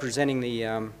representing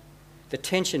the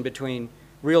tension between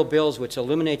real bills, which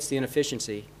eliminates the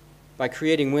inefficiency by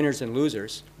creating winners and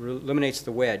losers, eliminates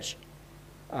the wedge,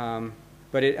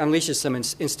 but it unleashes some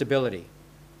instability.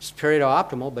 It's Pareto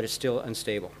optimal, but it's still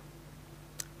unstable.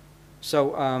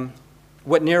 So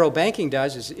what narrow banking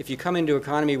does is if you come into an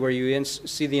economy where you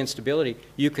see the instability,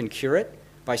 you can cure it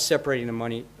by separating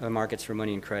the markets from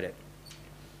money and credit.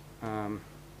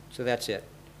 So that's it.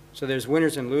 So there's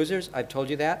winners and losers. I've told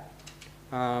you that.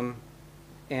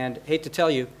 And hate to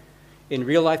tell you, in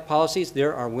real life policies,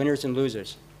 there are winners and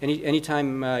losers.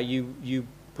 Anytime you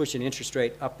push an interest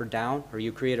rate up or down, or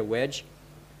you create a wedge,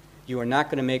 you are not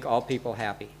going to make all people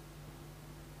happy.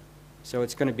 So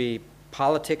it's going to be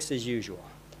politics as usual.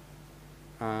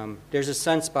 There's a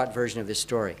sunspot version of this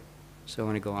story, so I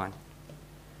want to go on.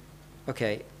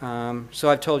 Okay, so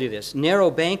I've told you this.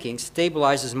 Narrow banking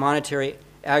stabilizes monetary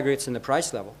aggregates in the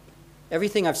price level.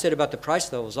 Everything I've said about the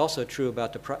price level is also true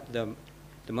about the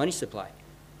money supply.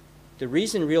 The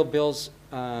reason real bills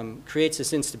creates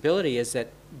this instability is that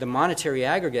the monetary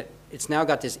aggregate, it's now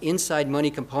got this inside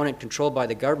money component controlled by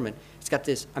the government. It's got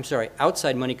this,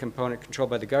 outside money component controlled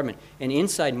by the government, and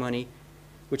inside money,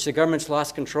 which the government's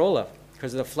lost control of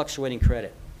because of the fluctuating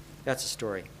credit. That's the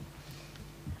story.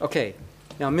 Okay,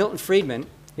 now Milton Friedman,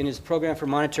 in his program for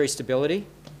monetary stability,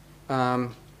 okay,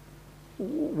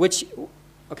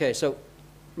 so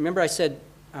remember I said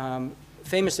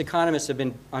famous economists have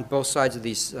been on both sides of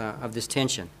this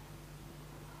tension.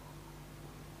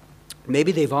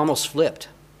 Maybe they've almost flipped.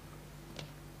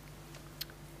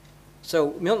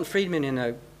 So Milton Friedman,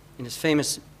 in his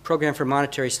famous program for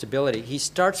monetary stability, he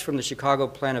starts from the Chicago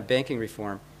plan of banking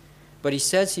reform, but he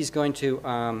says he's going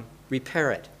to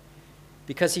repair it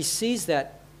because he sees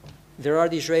that there are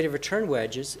these rate of return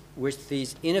wedges with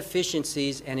these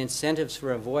inefficiencies and incentives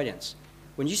for avoidance.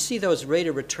 When you see those rate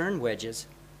of return wedges,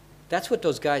 that's what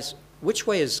those guys, which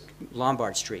way is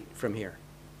Lombard Street from here?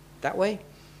 That way?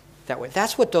 That way.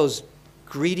 That's what those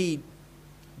greedy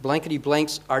blankety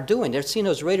blanks are doing. They're seeing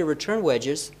those rate of return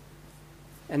wedges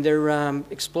and they're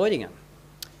exploiting them.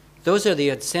 Those are the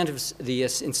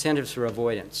incentives for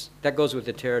avoidance. That goes with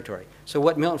the territory. So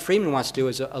what Milton Friedman wants to do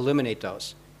is eliminate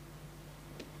those.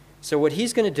 So what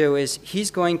he's going to do is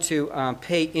he's going to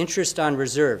pay interest on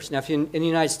reserves. Now, if you're in the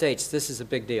United States, this is a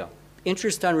big deal.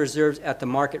 Interest on reserves at the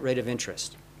market rate of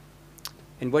interest.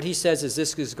 And what he says is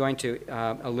this is going to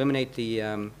eliminate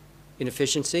the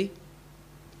inefficiency.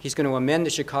 He's going to amend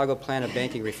the Chicago plan of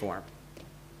banking reform,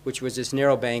 which was this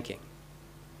narrow banking.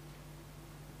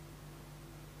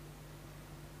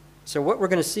 So what we're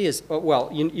going to see is, well,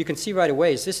 you can see right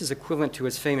away is this is equivalent to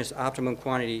his famous optimum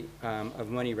quantity of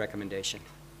money recommendation,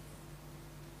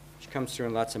 which comes through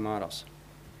in lots of models.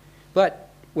 But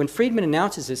when Friedman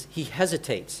announces this, he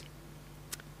hesitates.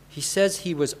 He says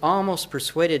he was almost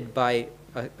persuaded by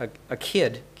a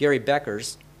kid, Gary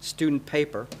Becker's student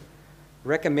paper,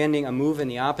 recommending a move in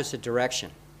the opposite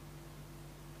direction.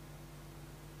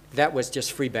 That was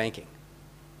just free banking.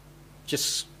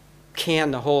 Just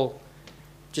can the whole,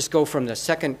 just go from the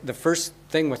first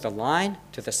thing with the line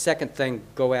to the second thing,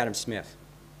 go Adam Smith.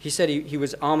 He said he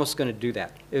was almost going to do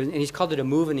that. And he's called it a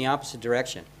move in the opposite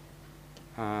direction.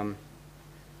 Well,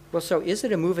 so is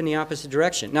it a move in the opposite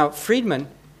direction? Now, Friedman,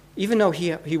 even though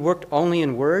he worked only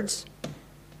in words,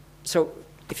 so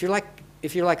if you're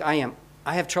like I am,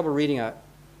 I have trouble reading a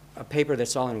paper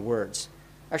that's all in words.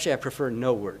 Actually, I prefer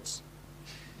no words,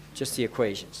 just the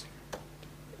equations.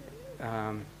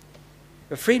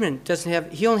 But Friedman doesn't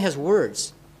have, he only has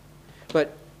words.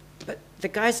 But the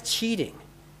guy's cheating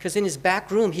Because in his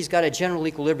back room, he's got a general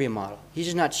equilibrium model. He's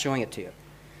just not showing it to you.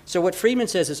 So what Friedman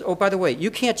says is, oh, by the way, you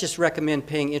can't just recommend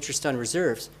paying interest on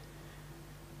reserves.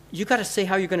 You got to say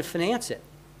how you're going to finance it.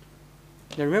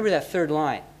 Now remember that third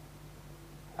line.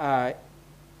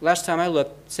 Last time I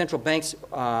looked, central banks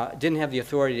didn't have the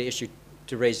authority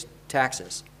to raise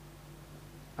taxes.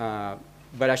 But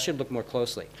I should look more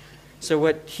closely. So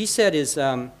what he said is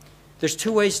there's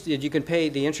two ways that you can pay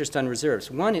the interest on reserves.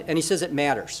 One, and he says it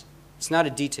matters. It's not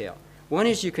a detail. One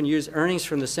is you can use earnings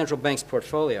from the central bank's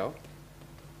portfolio,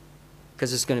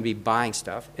 because it's going to be buying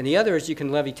stuff. And the other is you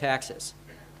can levy taxes.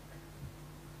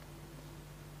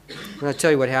 I'm going to tell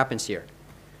you what happens here.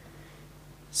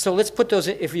 So let's put those,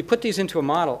 if we put these into a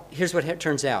model, here's what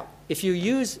turns out. If you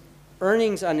use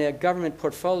earnings on the government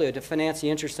portfolio to finance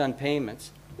the interest on payments,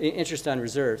 interest on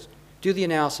reserves, do the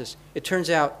analysis, it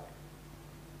turns out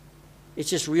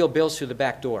it's just real bills through the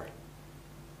back door.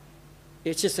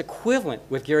 It's just equivalent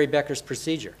with Gary Becker's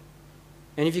procedure.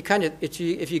 And if you kind of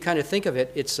think of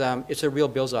it, it's a real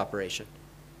bills operation.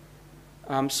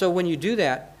 So when you do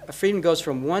that, Friedman goes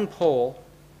from one pole,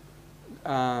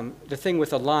 the thing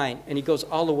with a line, and he goes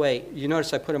all the way. You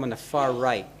notice I put him on the far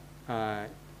right.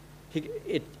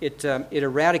 It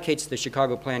eradicates the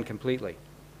Chicago plan completely.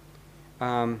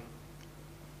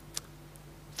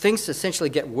 Things essentially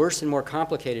get worse and more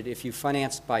complicated if you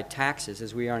finance by taxes,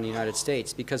 as we are in the United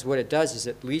States, because what it does is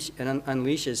it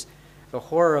unleashes the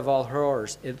horror of all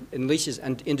horrors. It unleashes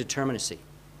indeterminacy.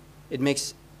 It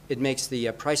makes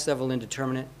the price level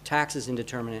indeterminate, taxes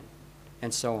indeterminate,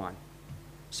 and so on.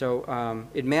 So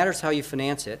it matters how you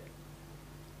finance it.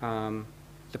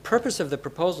 The purpose of the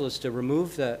proposal is to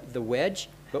remove the wedge,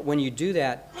 but when you do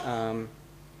that,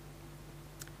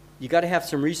 you got to have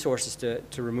some resources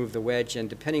to remove the wedge, and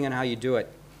depending on how you do it,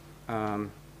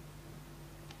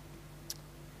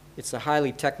 it's a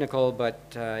highly technical, but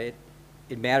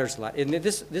it matters a lot. And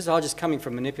this is all just coming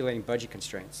from manipulating budget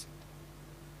constraints.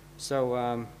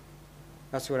 So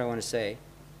that's what I want to say.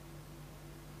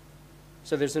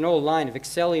 So there's an old line, if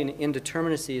Casellian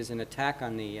indeterminacy is an attack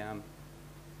on the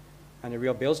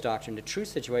real bills doctrine, the true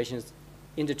situation is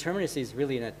indeterminacy is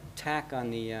really an attack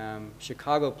on the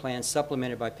Chicago plan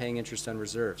supplemented by paying interest on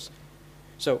reserves.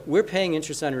 So we're paying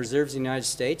interest on reserves in the United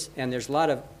States, and there's a lot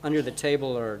of under the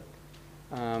table or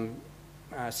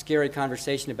scary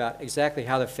conversation about exactly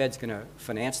how the Fed's going to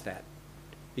finance that,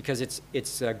 because it's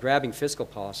grabbing fiscal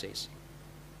policies.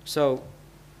 So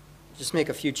just make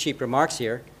a few cheap remarks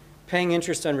here. Paying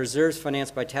interest on reserves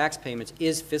financed by tax payments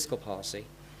is fiscal policy.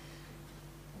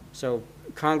 So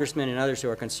congressmen and others who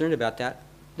are concerned about that,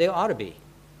 they ought to be.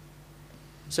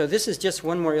 So this is just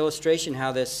one more illustration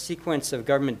how this sequence of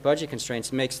government budget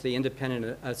constraints makes the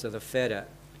independence of the Fed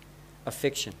a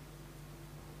fiction.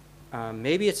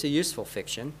 Maybe it's a useful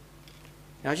fiction.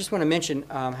 Now I just want to mention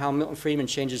how Milton Friedman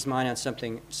changed his mind on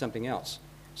something else.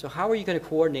 So how are you going to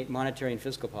coordinate monetary and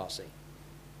fiscal policy?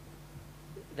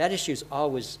 That issue is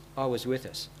always with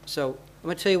us. So I'm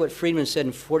going to tell you what Friedman said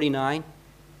in '49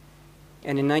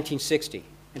 and in 1960.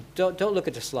 And don't look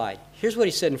at the slide. Here's what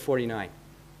he said in '49.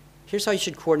 Here's how you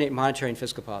should coordinate monetary and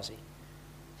fiscal policy.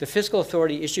 The fiscal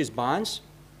authority issues bonds.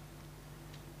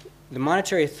 The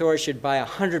monetary authority should buy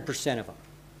 100% of them.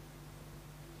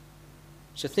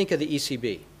 So think of the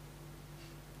ECB.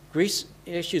 Greece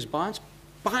issues bonds,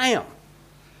 buy them.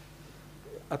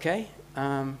 Okay?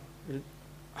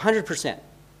 100%.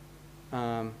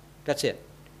 That's it.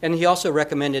 And he also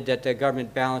recommended that the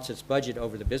government balance its budget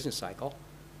over the business cycle.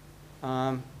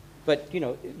 But you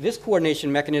know, this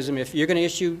coordination mechanism, if you're going to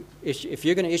issue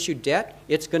debt,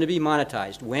 it's going to be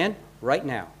monetized. When? Right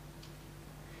now.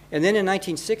 And then in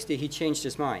 1960, he changed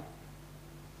his mind,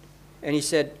 and he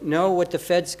said, no, what the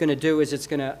Fed's going to do is it's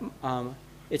going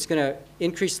to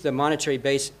increase the monetary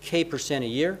base K% a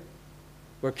year,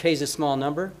 where K is a small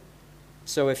number.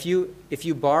 So if you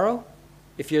borrow,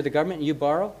 if you're the government and you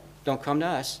borrow, don't come to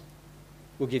us.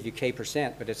 We'll give you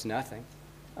K%, but it's nothing.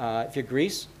 If you're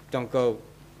Greece, don't go,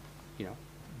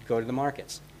 go to the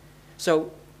markets.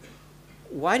 So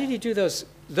why did he do those?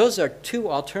 Those are two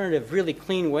alternative, really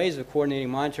clean ways of coordinating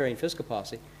monetary and fiscal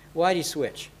policy. Why did he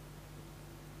switch?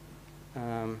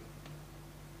 Well,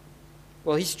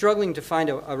 he's struggling to find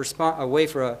a way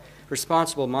for a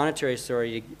responsible monetary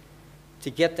authority to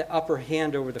get the upper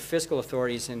hand over the fiscal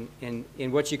authorities in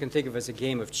what you can think of as a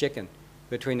game of chicken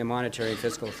between the monetary and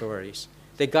fiscal authorities.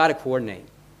 They got to coordinate.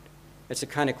 It's a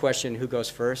kind of question, who goes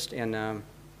first, and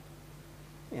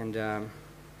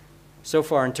so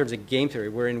far in terms of game theory,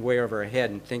 we're in way over our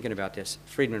head in thinking about this.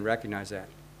 Friedman recognized that.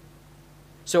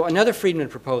 So another Friedman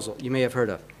proposal you may have heard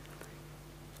of.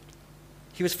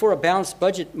 he was for a balanced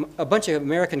budget. A bunch of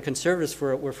American conservatives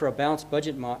were for a balanced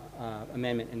budget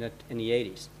amendment in the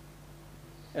 80s,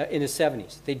 in the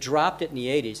 70s. They dropped it in the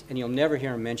 80s, and you'll never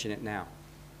hear him mention it now.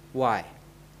 Why?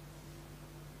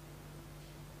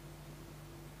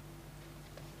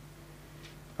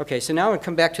 Okay, so now I'm going to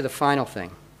come back to the final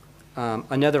thing.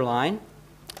 Another line.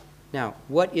 Now,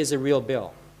 what is a real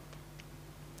bill?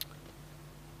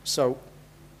 So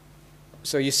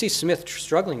you see Smith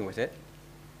struggling with it.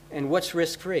 And what's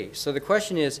risk-free? So the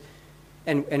question is,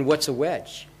 and what's a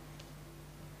wedge?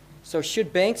 So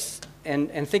should banks,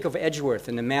 and think of Edgeworth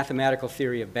and the mathematical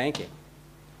theory of banking,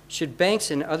 should banks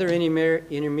and other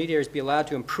intermediaries be allowed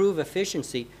to improve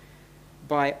efficiency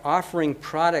by offering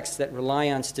products that rely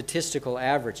on statistical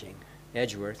averaging,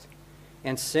 Edgeworth,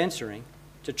 and censoring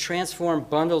to transform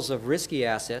bundles of risky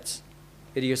assets,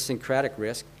 idiosyncratic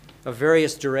risk, of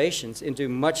various durations into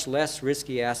much less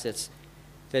risky assets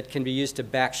that can be used to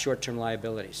back short-term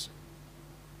liabilities?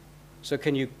 So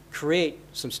can you create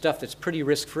some stuff that's pretty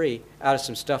risk-free out of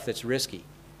some stuff that's risky?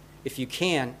 If you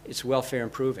can, it's welfare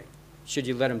improving. Should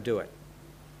you let them do it?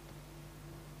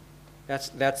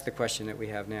 That's the question that we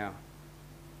have now.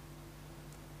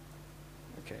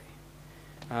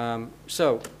 Okay.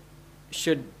 So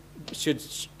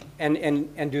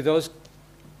and do those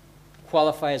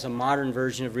qualify as a modern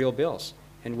version of real bills?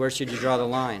 And where should you draw the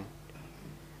line?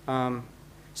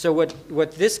 So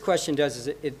what this question does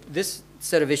is this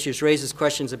set of issues raises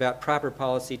questions about proper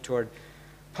policy toward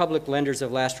public lenders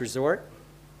of last resort,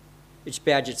 which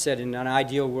Badgett said in an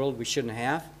ideal world we shouldn't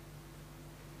have,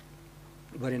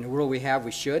 but in the world we have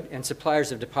we should, and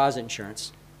suppliers of deposit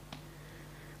insurance,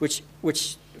 which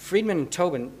Friedman and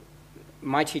Tobin,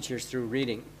 my teachers through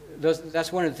reading,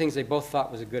 that's one of the things they both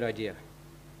thought was a good idea.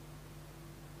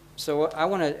 So I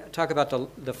want to talk about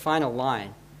the final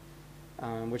line,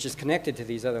 which is connected to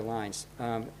these other lines,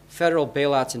 federal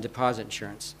bailouts and deposit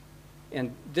insurance.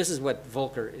 And this is what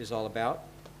Volcker is all about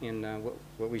and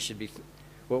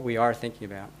what we are thinking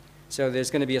about. So there's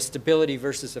going to be a stability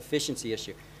versus efficiency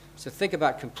issue. So think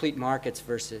about complete markets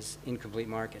versus incomplete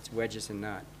markets, wedges and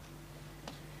not.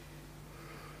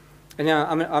 And now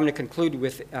I'm going to conclude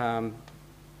with a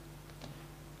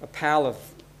pal of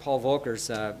Paul Volcker's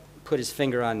put his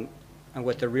finger on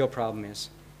what the real problem is.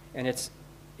 And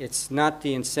it's not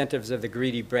the incentives of the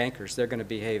greedy bankers. They're going to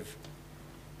behave,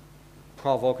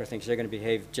 Paul Volcker thinks they're going to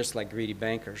behave just like greedy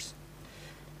bankers.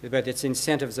 But it's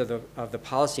incentives of the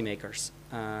policymakers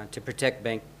to protect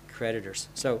bank creditors.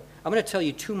 So I'm going to tell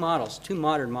you two models, two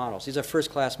modern models. These are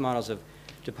first-class models of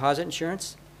deposit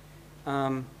insurance.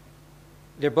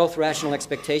 They're both rational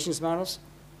expectations models.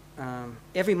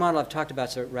 Every model I've talked about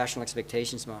is a rational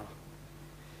expectations model,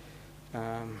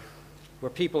 where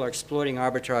people are exploiting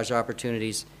arbitrage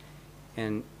opportunities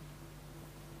and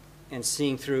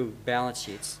seeing through balance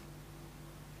sheets.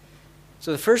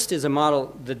 So the first is a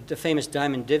model, the famous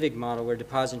Diamond-Dybvig model, where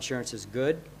deposit insurance is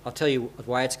good. I'll tell you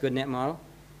why it's good in that model.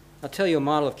 I'll tell you a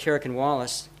model of Carrick and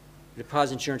Wallace, where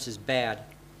deposit insurance is bad.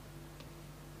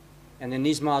 And then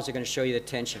these models are going to show you the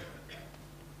tension.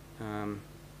 And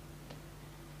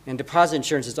deposit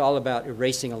insurance is all about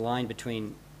erasing a line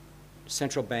between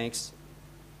central banks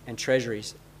and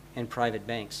treasuries and private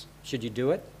banks. Should you do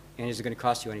it? And is it going to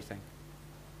cost you anything?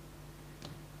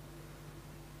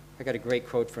 I got a great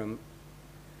quote from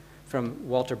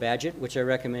Walter Badgett, which I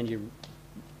recommend you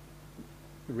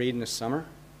read in the summer.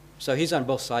 So he's on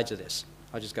both sides of this.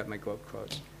 I just got my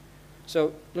quotes.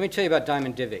 So let me tell you about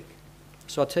Diamond-Dybvig.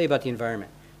 So I'll tell you about the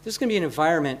environment. This is going to be an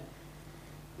environment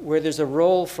where there's a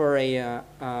role for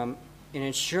an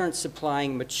insurance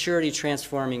supplying, maturity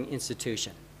transforming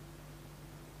institution.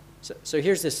 So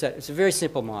here's this set. It's a very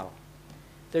simple model.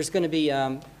 There's going to be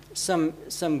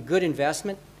some good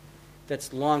investment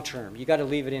that's long term. You got to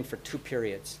leave it in for 2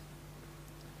 periods.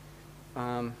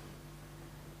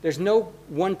 There's no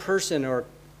one person or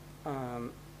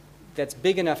that's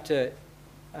big enough to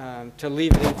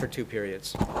leave it in for 2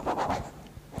 periods.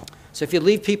 So if you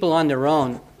leave people on their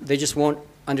own, they just won't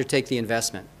undertake the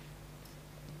investment.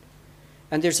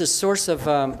 And there's a source of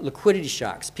liquidity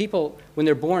shocks. People, when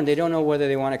they're born, they don't know whether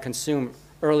they want to consume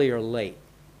early or late.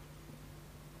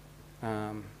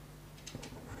 There's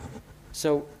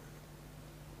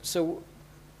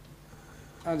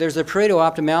a Pareto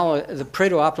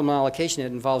optimal allocation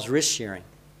that involves risk sharing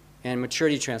and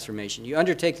maturity transformation. You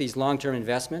undertake these long-term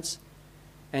investments,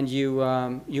 and you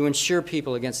insure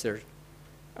people against their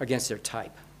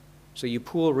type. So you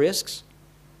pool risks.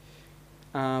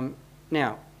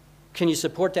 Now, can you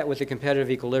support that with a competitive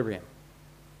equilibrium?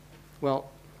 Well,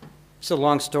 it's a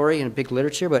long story and a big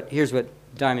literature, but here's what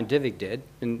Diamond-Dybvig did,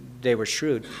 and they were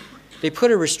shrewd. They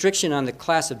put a restriction on the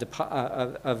class of,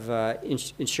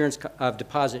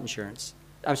 deposit insurance.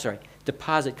 I'm sorry,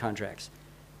 deposit contracts.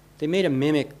 They made a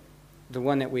mimic the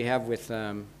one that we have with,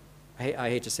 I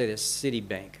hate to say this,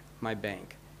 Citibank, my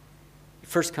bank.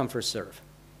 First come, first serve.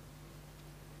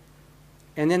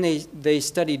 And then they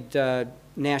studied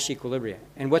Nash equilibria.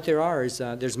 And what there are is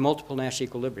there's multiple Nash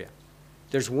equilibria.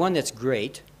 There's one that's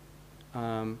great.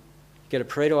 You get a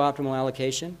Pareto optimal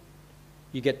allocation.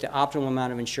 You get the optimal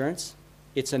amount of insurance.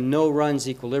 It's a no-runs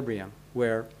equilibrium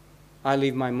where I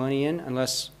leave my money in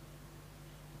unless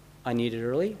I need it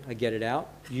early. I get it out.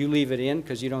 You leave it in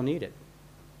because you don't need it.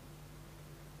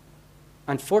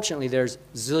 Unfortunately, there's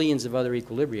zillions of other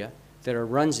equilibria that are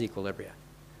runs equilibria,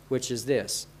 which is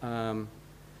this.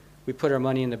 We put our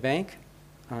money in the bank.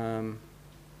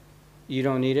 You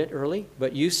don't need it early,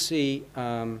 but you see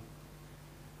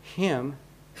him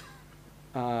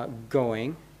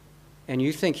going, and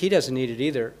you think he doesn't need it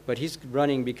either, but he's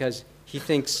running because he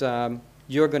thinks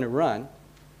you're going to run.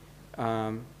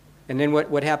 And then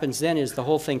what happens then is the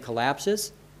whole thing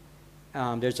collapses.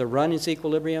 There's a run in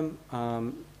equilibrium.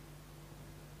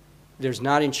 There's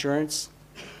not insurance.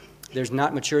 There's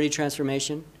not maturity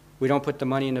transformation. We don't put the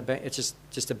money in the bank. It's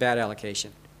just a bad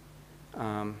allocation.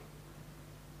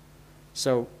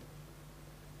 So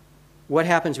what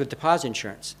happens with deposit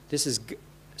insurance? This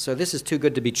is too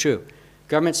good to be true.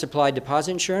 Government supplied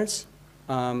deposit insurance.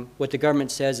 What the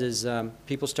government says is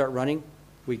people start running,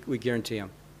 we guarantee them.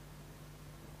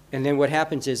 And then what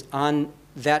happens is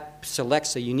that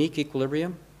selects a unique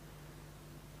equilibrium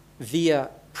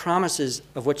via promises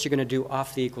of what you're going to do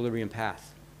off the equilibrium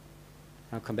path.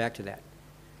 I'll come back to that.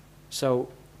 So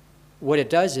what it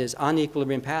does is, on the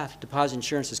equilibrium path, deposit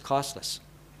insurance is costless.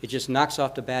 It just knocks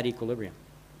off the bad equilibrium.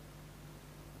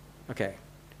 Okay,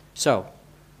 so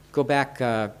go back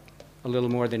a little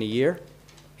more than a year,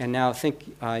 and now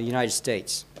think United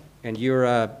States, and you're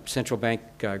a central bank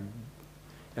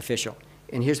official.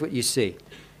 And here's what you see.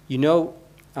 You know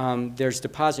there's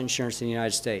deposit insurance in the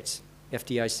United States,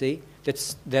 FDIC,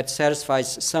 that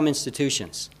satisfies some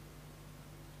institutions.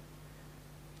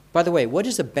 By the way, what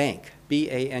is a bank?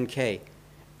 B-A-N-K.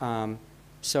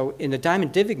 So in the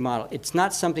Diamond-Dybvig model, it's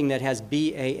not something that has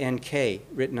B-A-N-K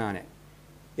written on it.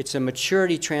 It's a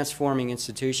maturity transforming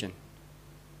institution.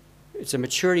 It's a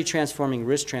maturity transforming,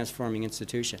 risk transforming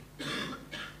institution.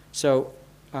 So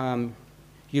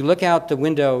you look out the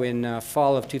window in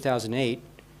fall of 2008,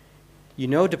 you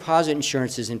know deposit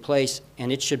insurance is in place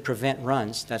and it should prevent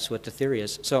runs. That's what the theory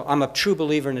is. So I'm a true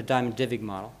believer in the Diamond-Dybvig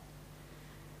model.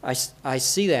 I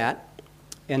see that,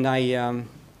 and I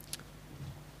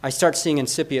start seeing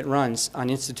incipient runs on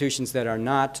institutions that are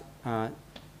not,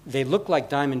 they look like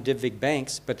Diamond-Dybvig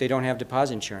banks, but they don't have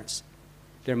deposit insurance.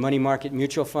 They're money market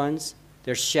mutual funds,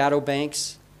 they're shadow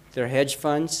banks, they're hedge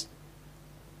funds,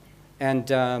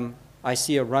 and I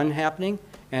see a run happening,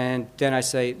 and then I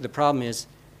say, the problem is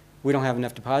we don't have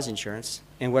enough deposit insurance,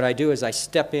 and what I do is I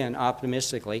step in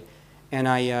optimistically, and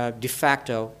I de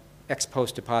facto ex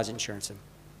post deposit insurance them.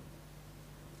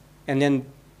 And then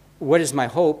what is my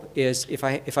hope is if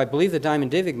I believe the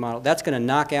Diamond-Dybvig model, that's going to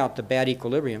knock out the bad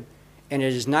equilibrium, and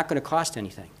it is not going to cost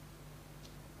anything.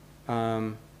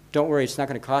 Don't worry, it's not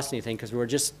going to cost anything because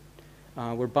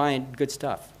we're buying good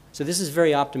stuff. So this is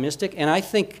very optimistic, and I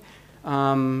think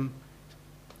 3/4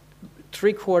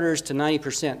 to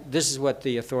 90%, this is what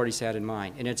the authorities had in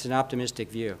mind, and it's an optimistic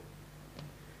view.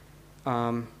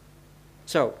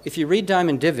 So if you read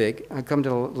Diamond-Dybvig, I'll come to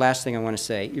the last thing I want to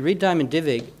say. You read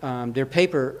Diamond-Dybvig, their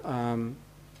paper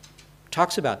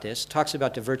talks about this, talks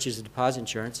about the virtues of deposit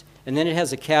insurance, and then it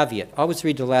has a caveat. Always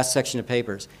read the last section of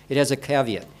papers. It has a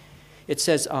caveat. It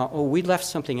says, oh, we left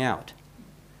something out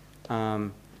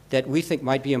that we think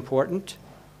might be important,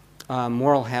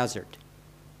 moral hazard.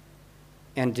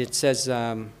 And it says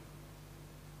that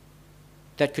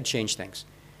could change things.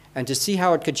 And to see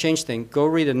how it could change things, go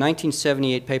read a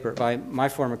 1978 paper by my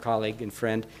former colleague and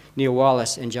friend, Neil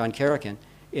Wallace and John Carrican,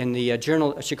 in the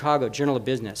Chicago Journal of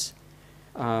Business.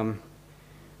 So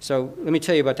let me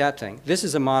tell you about that thing. This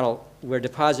is a model where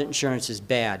deposit insurance is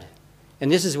bad.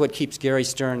 And this is what keeps Gary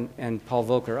Stern and Paul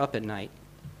Volcker up at night.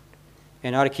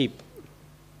 And ought to keep,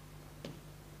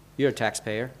 you're a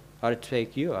taxpayer, ought to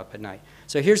take you up at night.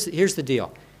 So here's the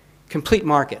deal. Complete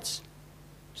markets.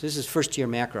 So this is first year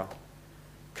macro.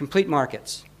 Complete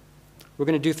markets. We're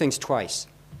going to do things twice.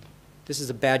 This is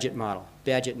a Badgett model,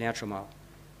 Badgett natural model.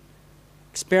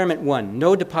 Experiment 1,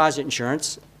 no deposit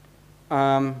insurance.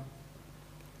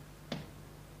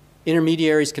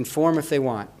 Intermediaries can form if they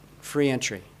want, free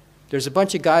entry. There's a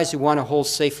bunch of guys who want to hold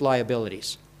safe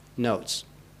liabilities, notes.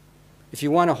 If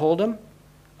you want to hold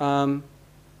them,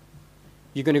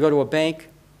 You're going to go to a bank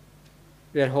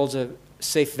that holds a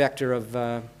safe vector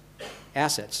of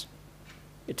assets.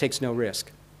 It takes no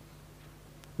risk.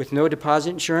 With no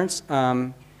deposit insurance,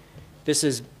 this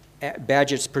is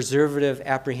Badgett's preservative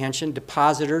apprehension.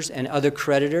 Depositors and other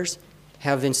creditors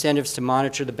have incentives to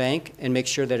monitor the bank and make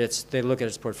sure that they look at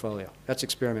its portfolio. That's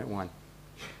experiment one.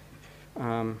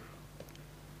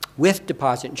 With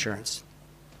deposit insurance,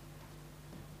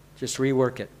 just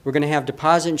rework it. We're going to have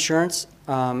deposit insurance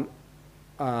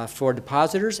for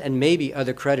depositors and maybe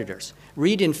other creditors.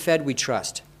 Read in Fed We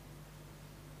Trust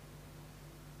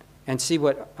and see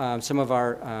what some of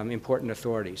our important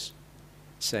authorities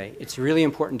say. It's really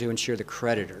important to insure the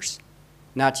creditors,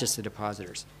 not just the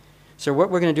depositors. So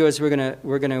what we're going to do is we're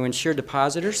going to insure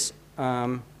depositors,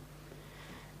 and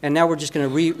now we're just going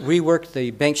to rework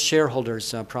the bank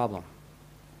shareholders problem.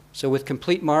 So with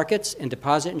complete markets and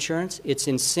deposit insurance, it's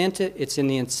in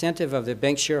the incentive of the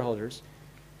bank shareholders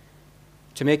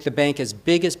to make the bank as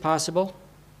big as possible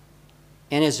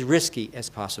and as risky as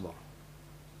possible.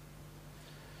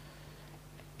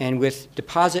 And with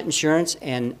deposit insurance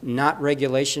and not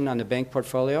regulation on the bank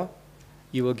portfolio,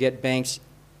 you will get banks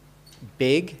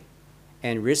big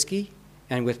and risky,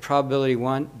 and with probability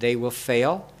 1, they will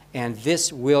fail, and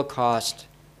this will cost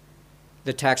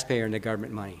the taxpayer and the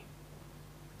government money.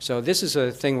 So this is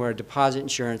a thing where deposit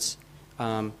insurance,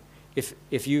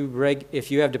 if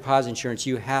you have deposit insurance,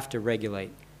 you have to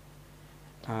regulate.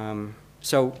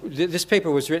 This paper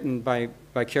was written by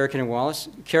Kerrigan and Wallace.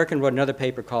 Kerrigan wrote another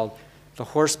paper called The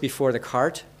Horse Before the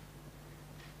Cart,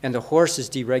 and the horse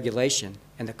is deregulation,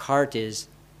 and the cart is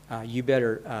you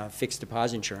better fix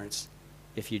deposit insurance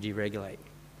if you deregulate.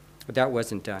 But that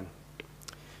wasn't done.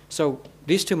 So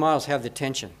these two models have the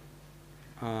tension.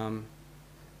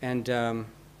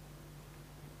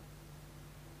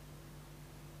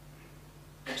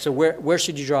 So where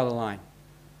should you draw the line?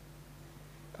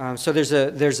 So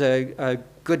there's a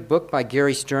good book by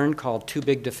Gary Stern called Too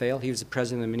Big to Fail. He was the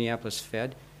president of the Minneapolis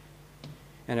Fed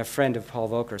and a friend of Paul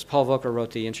Volcker's. Paul Volcker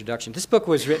wrote the introduction. This book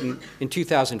was written in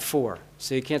 2004,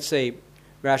 so you can't say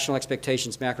rational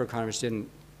expectations macroeconomists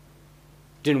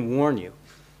didn't warn you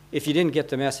if you didn't get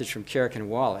the message from Kerrigan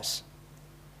and Wallace.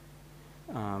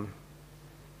 Another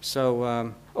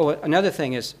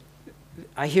thing is,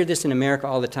 I hear this in America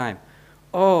all the time.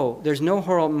 Oh, there's no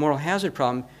moral hazard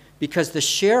problem because the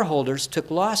shareholders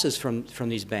took losses from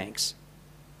these banks.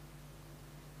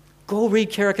 Go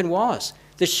read Kerrigan and Wallace.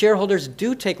 The shareholders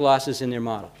do take losses in their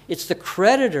model. It's the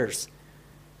creditors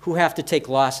who have to take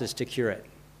losses to cure it.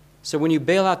 So when you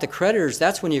bail out the creditors,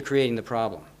 that's when you're creating the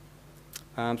problem.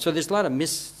 So there's a lot of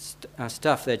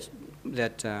stuff that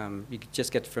you could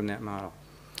just get from that model.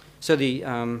 So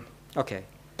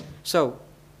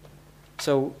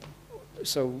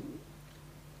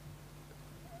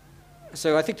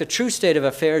So I think the true state of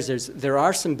affairs is there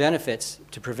are some benefits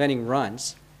to preventing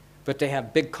runs, but they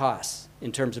have big costs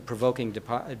in terms of provoking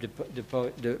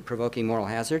moral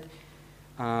hazard.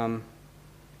 And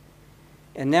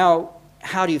now,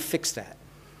 how do you fix that?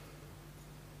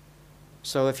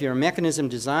 So if you're a mechanism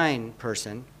design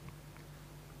person,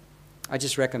 I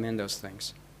just recommend those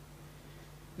things.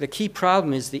 The key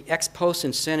problem is the ex post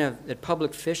incentive that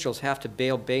public officials have to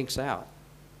bail banks out.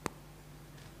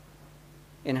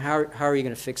 And how are you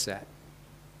going to fix that?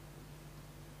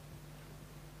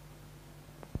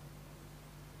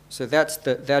 So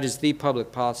that is the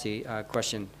public policy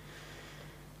question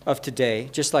of today,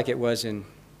 just like it was in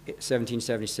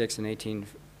 1776 and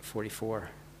 1844.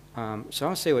 So I want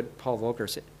to say what Paul Volcker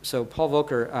said. So Paul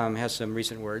Volcker has some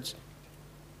recent words.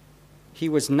 He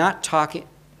was not talking.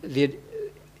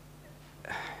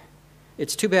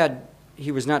 It's too bad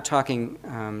he was not talking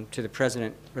to the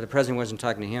president, or the president wasn't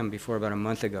talking to him before about a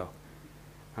month ago.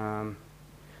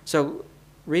 So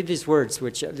read these words,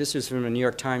 which this is from a New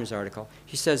York Times article.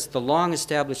 He says, the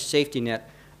long-established safety net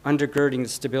undergirding the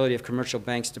stability of commercial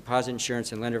banks, deposit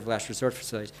insurance, and lender of last resort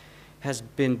facilities has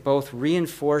been both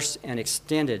reinforced and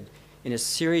extended in a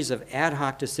series of ad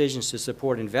hoc decisions to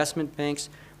support investment banks,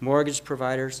 mortgage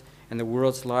providers, and the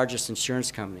world's largest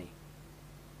insurance company.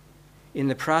 In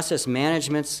the process,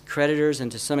 managements, creditors, and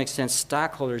to some extent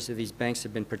stockholders of these banks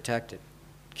have been protected.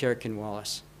 Kerrigan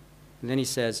Wallace. And then he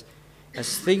says,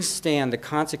 as things stand, the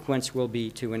consequence will be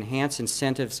to enhance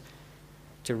incentives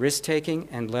to risk-taking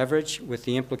and leverage with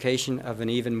the implication of an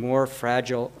even more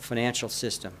fragile financial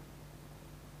system.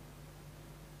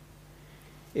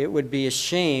 It would be a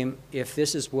shame if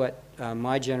this is what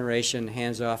my generation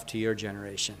hands off to your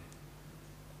generation.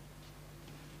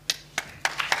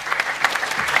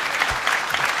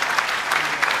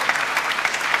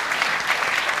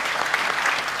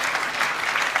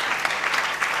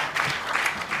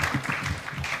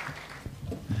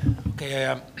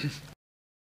 by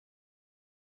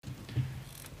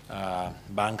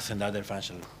banks and other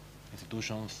financial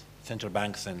institutions, central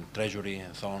banks and treasury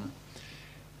and so on.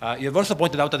 You have also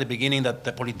pointed out at the beginning that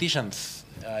the politicians,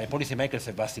 policymakers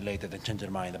have vacillated and changed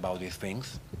their mind about these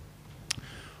things.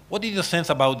 What is your sense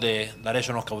about the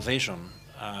direction of causation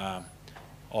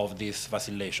of these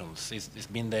vacillations? It's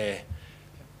been the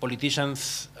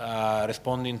politicians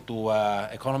responding to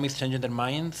economists changing their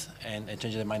minds and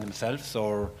changing their mind themselves,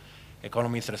 or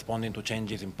economists responding to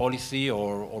changes in policy,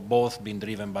 or both being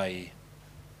driven by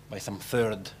some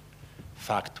third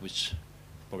fact, which is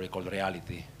probably called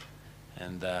reality,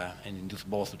 and induce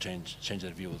both to change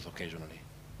their views occasionally?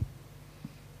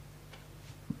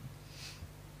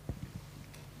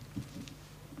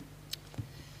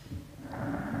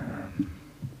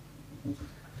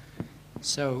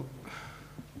 So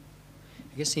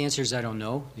I guess the answer is I don't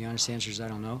know. The honest answer is I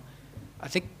don't know. I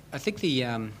think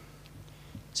the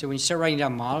so when you start writing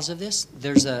down models of this,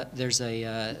 there's a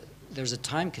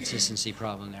time consistency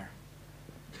problem there.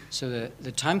 So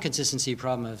the time consistency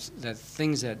problem of the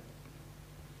things that,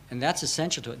 and that's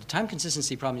essential to it. The time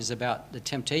consistency problem is about the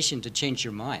temptation to change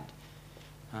your mind,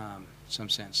 in some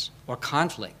sense, or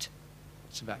conflict.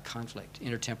 It's about conflict,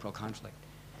 intertemporal conflict.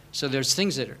 So there's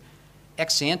things that are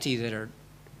ex ante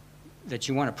that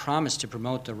you want to promise to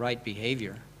promote the right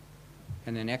behavior,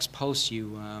 and then ex post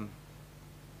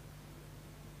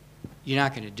you're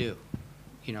not going to do,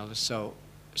 you know. So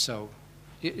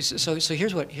here's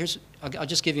I'll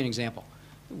just give you an example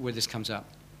where this comes up,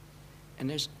 and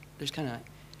there's kind of,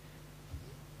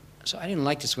 so I didn't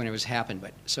like this when it was happened,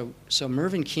 but so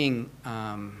Mervyn King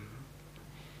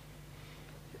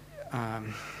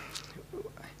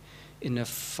in the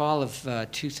fall of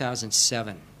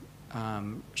 2007,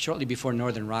 shortly before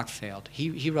Northern Rock failed,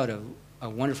 he wrote a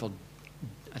wonderful,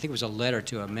 I think it was a letter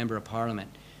to a member of Parliament,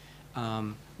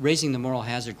 raising the moral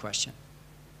hazard question,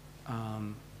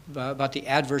 about the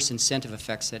adverse incentive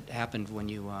effects that happened when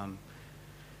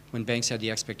banks had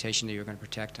the expectation that you were going to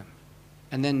protect them.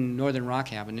 And then Northern Rock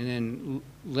happened, and then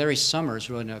Larry Summers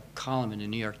wrote a column in the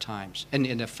New York Times, and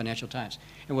in the Financial Times.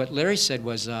 And what Larry said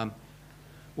was,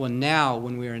 well, now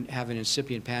when we're having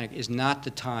incipient panic is not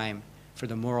the time for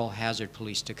the moral hazard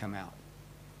police to come out.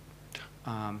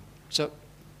 So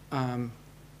in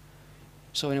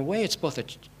a way, it's both a,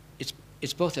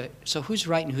 so who's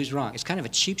right and who's wrong? It's kind of a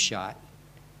cheap shot,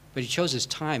 but he chose his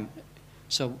time.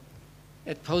 So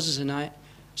it poses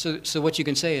so what you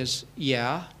can say is,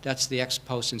 yeah, that's the ex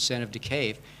post incentive to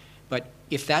cave, but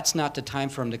if that's not the time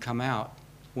for him to come out,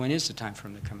 when is the time for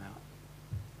him to come out?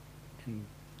 And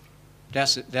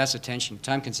that's a tension.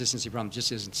 Time consistency problem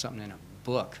just isn't something in a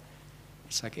book.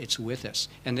 It's like it's with us,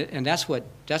 and that's what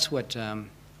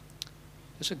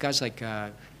guys like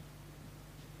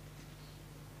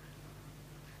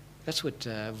that's what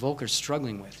Volcker's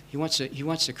struggling with. He wants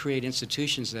to create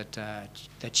institutions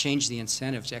that change the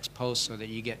incentives ex post so that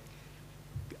you get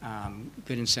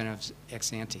good incentives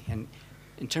ex ante. And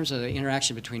in terms of the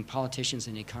interaction between politicians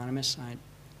and economists,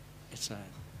 it's a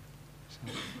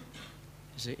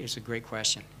great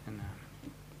question. And,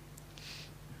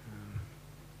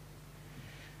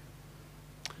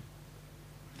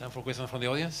 time for questions from the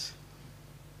audience.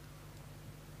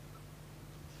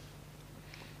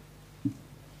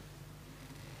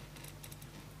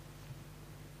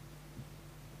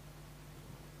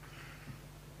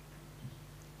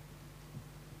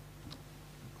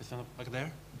 Question back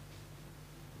there.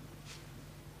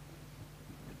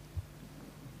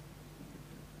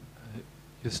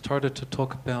 You started to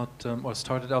talk about, or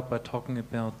started out by talking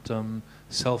about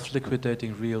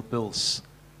self-liquidating real bills,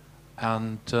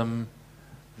 and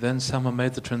then somehow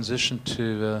made the transition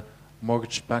to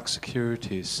mortgage-backed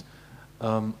securities.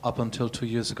 Up until 2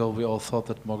 years ago, we all thought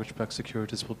that mortgage-backed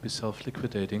securities would be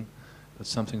self-liquidating, but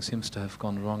something seems to have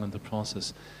gone wrong in the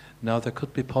process. Now, there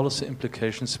could be policy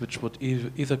implications which would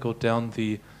either go down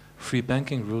the free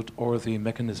banking route or the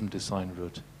mechanism design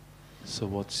route. So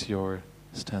what's your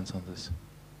stance on this?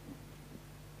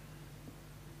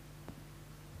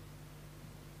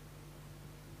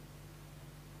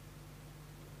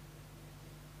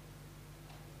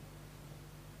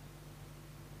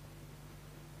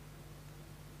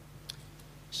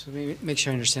 So let me make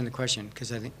sure I understand the question,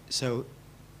 because I think, so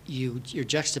you're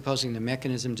juxtaposing the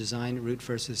mechanism design route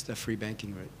versus the free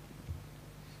banking route.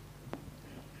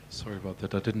 Sorry about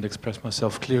that, I didn't express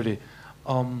myself clearly.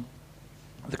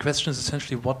 The question is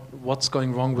essentially what's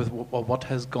going wrong with, or what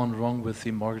has gone wrong with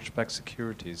the mortgage-backed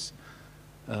securities.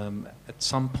 At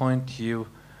some point you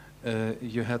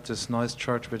had this nice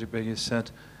chart where you said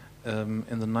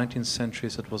in the 19th century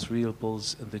it was real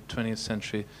bills, in the 20th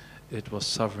century it was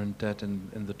sovereign debt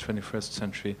in the 21st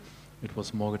century. It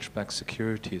was mortgage-backed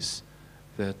securities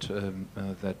that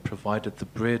that provided the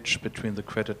bridge between the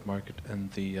credit market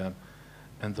and the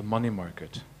money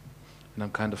market. And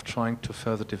I'm kind of trying to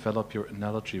further develop your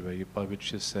analogy by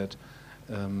which you said,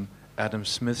 Adam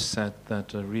Smith said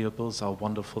that real bills are a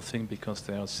wonderful thing because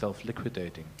they are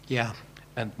self-liquidating. Yeah.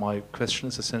 And my question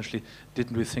is essentially,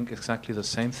 didn't we think exactly the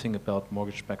same thing about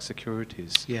mortgage-backed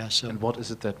securities? Yeah. So. And what is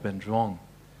it that went wrong?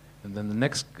 And then the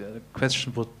next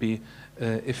question would be,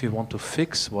 if you want to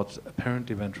fix what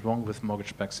apparently went wrong with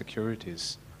mortgage-backed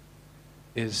securities,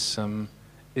 is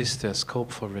there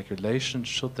scope for regulation?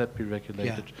 Should that be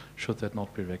regulated? Yeah. Should that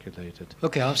not be regulated?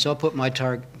 Okay, so I'll put my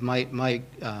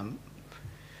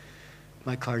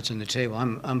my cards on the table.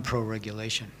 I'm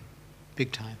pro-regulation,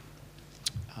 big time,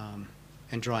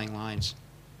 and drawing lines,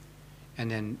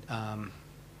 and then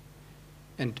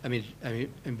and I mean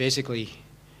and basically,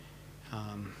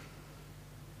 I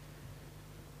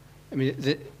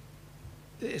mean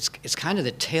it's kind of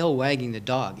the tail wagging the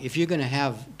dog. If you're going to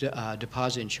have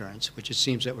deposit insurance, which it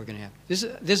seems that we're going to have, this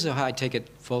is how I take it,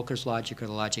 Volcker's logic or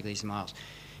the logic of these models.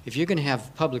 If you're going to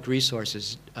have public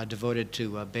resources devoted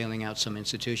to bailing out some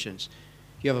institutions,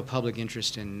 you have a public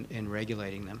interest in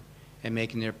regulating them and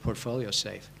making their portfolio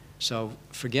safe. So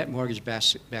forget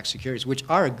mortgage-backed securities, which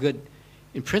are a good,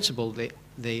 in principle,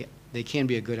 they can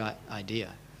be a good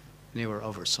idea. They were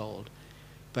oversold,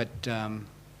 but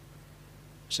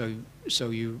so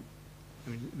you, I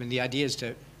mean, the idea is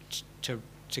to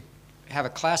have a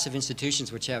class of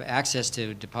institutions which have access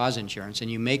to deposit insurance, and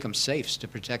you make them safe to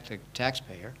protect the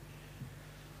taxpayer.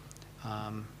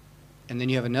 And then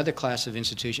you have another class of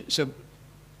institutions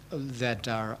that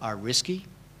are risky,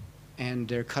 and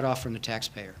they're cut off from the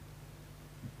taxpayer.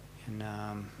 And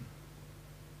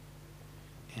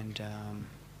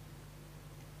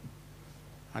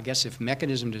I guess if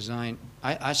mechanism design,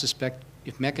 I suspect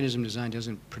if mechanism design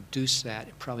doesn't produce that,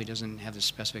 it probably doesn't have the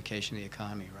specification of the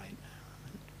economy right now.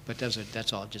 But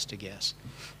that's all just a guess.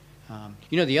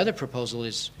 You know, the other proposal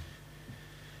is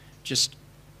just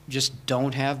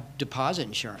don't have deposit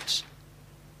insurance,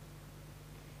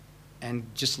 and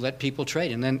just let people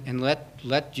trade, and then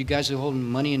let you guys who hold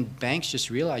money in banks just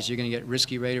realize you're going to get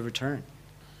risky rate of return,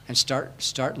 and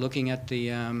start looking at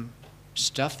the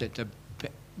stuff that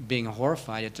being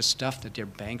horrified at the stuff that their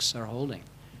banks are holding,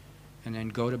 and then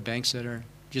go to banks that are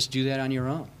just do that on your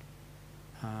own,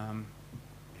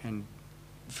 and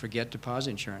forget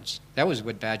deposit insurance. That was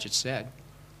what Badgett said.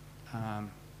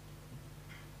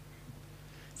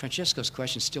 Francesco's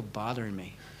question is still bothering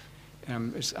me.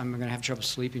 I'm going to have trouble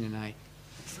sleeping tonight.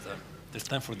 There's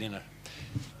time for dinner.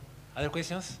 Other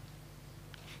questions?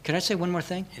 Can I say one more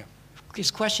thing? Yeah.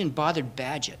 His question bothered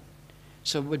Badgett.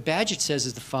 So what Badgett says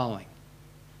is the following.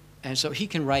 And so he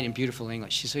can write in beautiful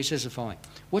English. So he says the following.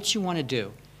 What you want to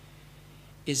do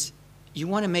is you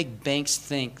want to make banks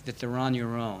think that they're on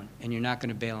your own and you're not going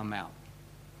to bail them out.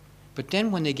 But then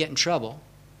when they get in trouble,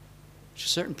 at a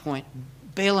certain point,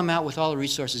 bail them out with all the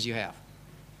resources you have.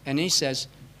 And then he says,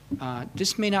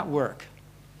 this may not work.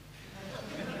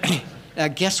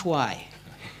 Guess why?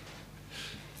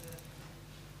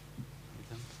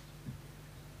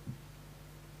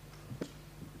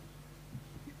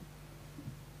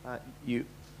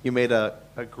 You made a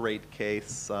great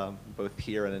case, both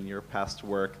here and in your past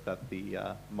work, that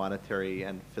the monetary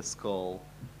and fiscal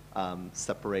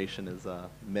separation is a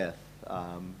myth.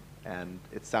 And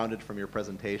it sounded from your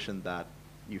presentation that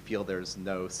you feel there's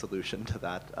no solution to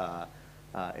that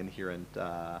inherent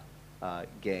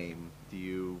game. Could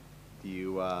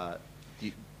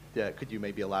you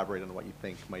maybe elaborate on what you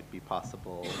think might be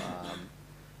possible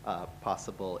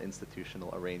possible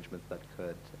institutional arrangements that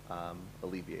could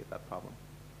alleviate that problem?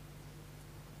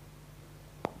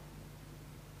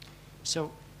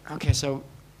 So, okay, so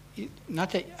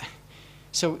not that,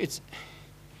 so it's,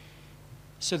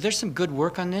 so there's some good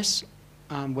work on this,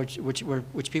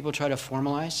 which people try to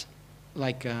formalize,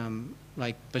 like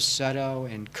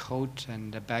Bassetto and Cote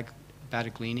and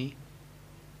Battaglini,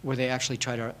 where they actually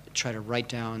try to write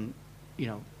down, you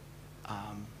know,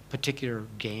 particular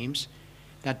games.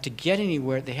 Now, to get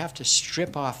anywhere, they have to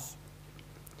strip off.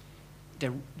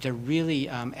 They're really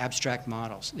abstract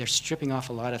models. They're stripping off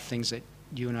a lot of things that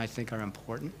you and I think are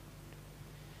important.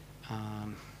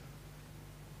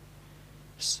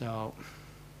 So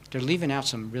they're leaving out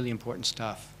some really important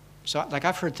stuff. So, like,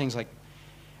 I've heard things like,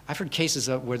 I've heard cases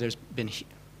where there's been,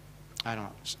 I don't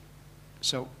know.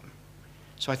 So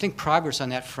I think progress on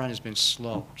that front has been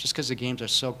slow, just because the games are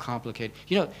so complicated.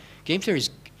 You know, game theory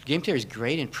is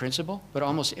great in principle, but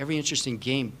almost every interesting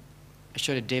game, I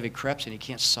showed it to David Krebs, and he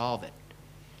can't solve it.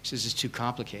 He says it's too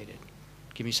complicated.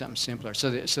 Give me something simpler.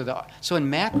 So in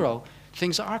macro,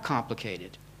 things are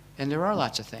complicated, and there are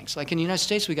lots of things. Like in the United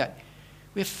States, we have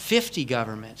 50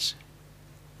 governments.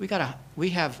 We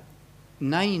have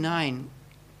 99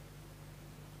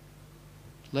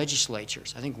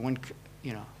 legislatures. I think one,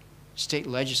 state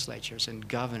legislatures and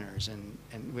governors, and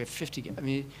we have 50. I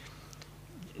mean,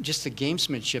 just the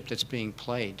gamesmanship that's being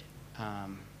played.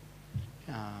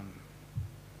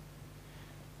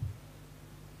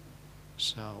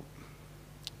 So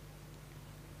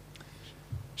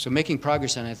making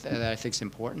progress on it, that I think is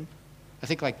important. I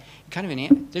think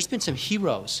there's been some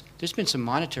heroes. There's been some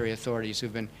monetary authorities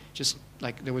who've been just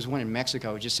like, there was one in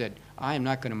Mexico who just said, I am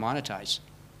not going to monetize.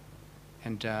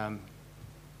 And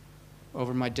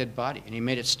over my dead body. And he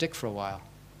made it stick for a while.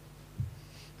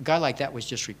 A guy like that was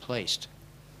just replaced,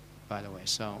 by the way.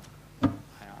 So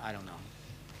I don't know.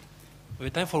 We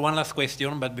have time for one last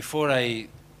question, but before I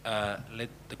let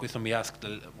the question be asked,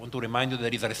 I want to remind you that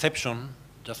there is a reception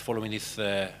just following this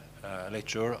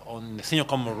lecture on the senior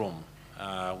common room,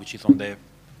 which is on the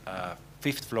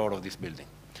 5th floor of this building.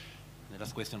 The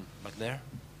last question back there.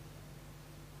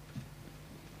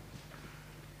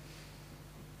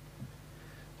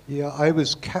 Yeah, I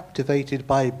was captivated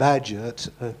by Badgett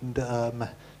and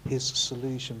his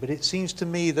solution, but it seems to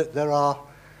me that there are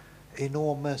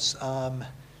enormous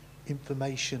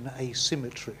information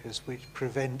asymmetries which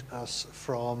prevent us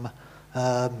from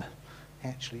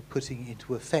actually putting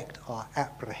into effect our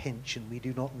apprehension. We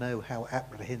do not know how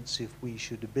apprehensive we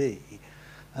should be.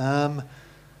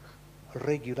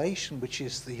 Regulation, which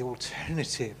is the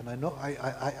alternative, and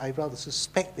I rather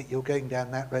suspect that you're going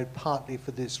down that road partly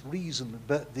for this reason,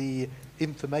 but the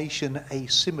information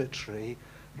asymmetry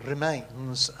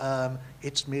remains.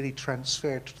 It's merely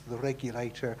transferred to the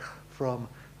regulator from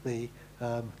the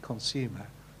consumer.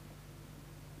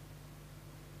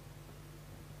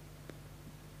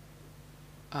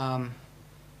 Yeah,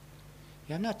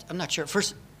 I'm not sure.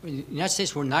 First, in the United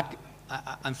States, we're not.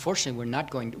 Unfortunately,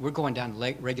 we're going down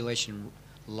regulation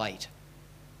light,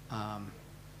 and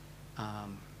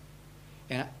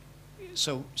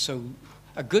so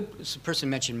a good person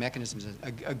mentioned mechanisms.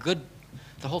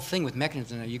 The whole thing with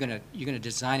mechanisms, you're gonna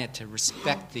design it to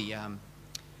respect the.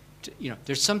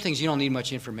 There's some things you don't need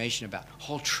much information about.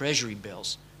 Whole treasury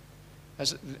bills,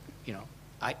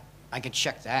 I can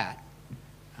check that.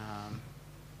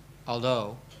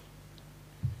 Although.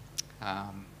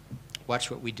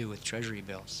 Watch what we do with treasury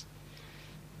bills.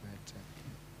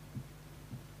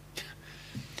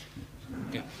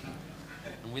 Okay.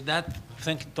 And with that,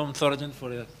 thank you, Tom Sargent,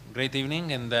 for a great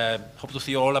evening, and hope to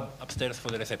see you all upstairs for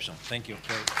the reception. Thank you.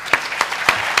 Thank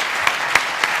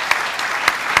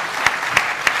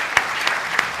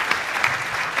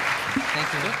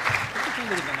you. I think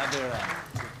there is another.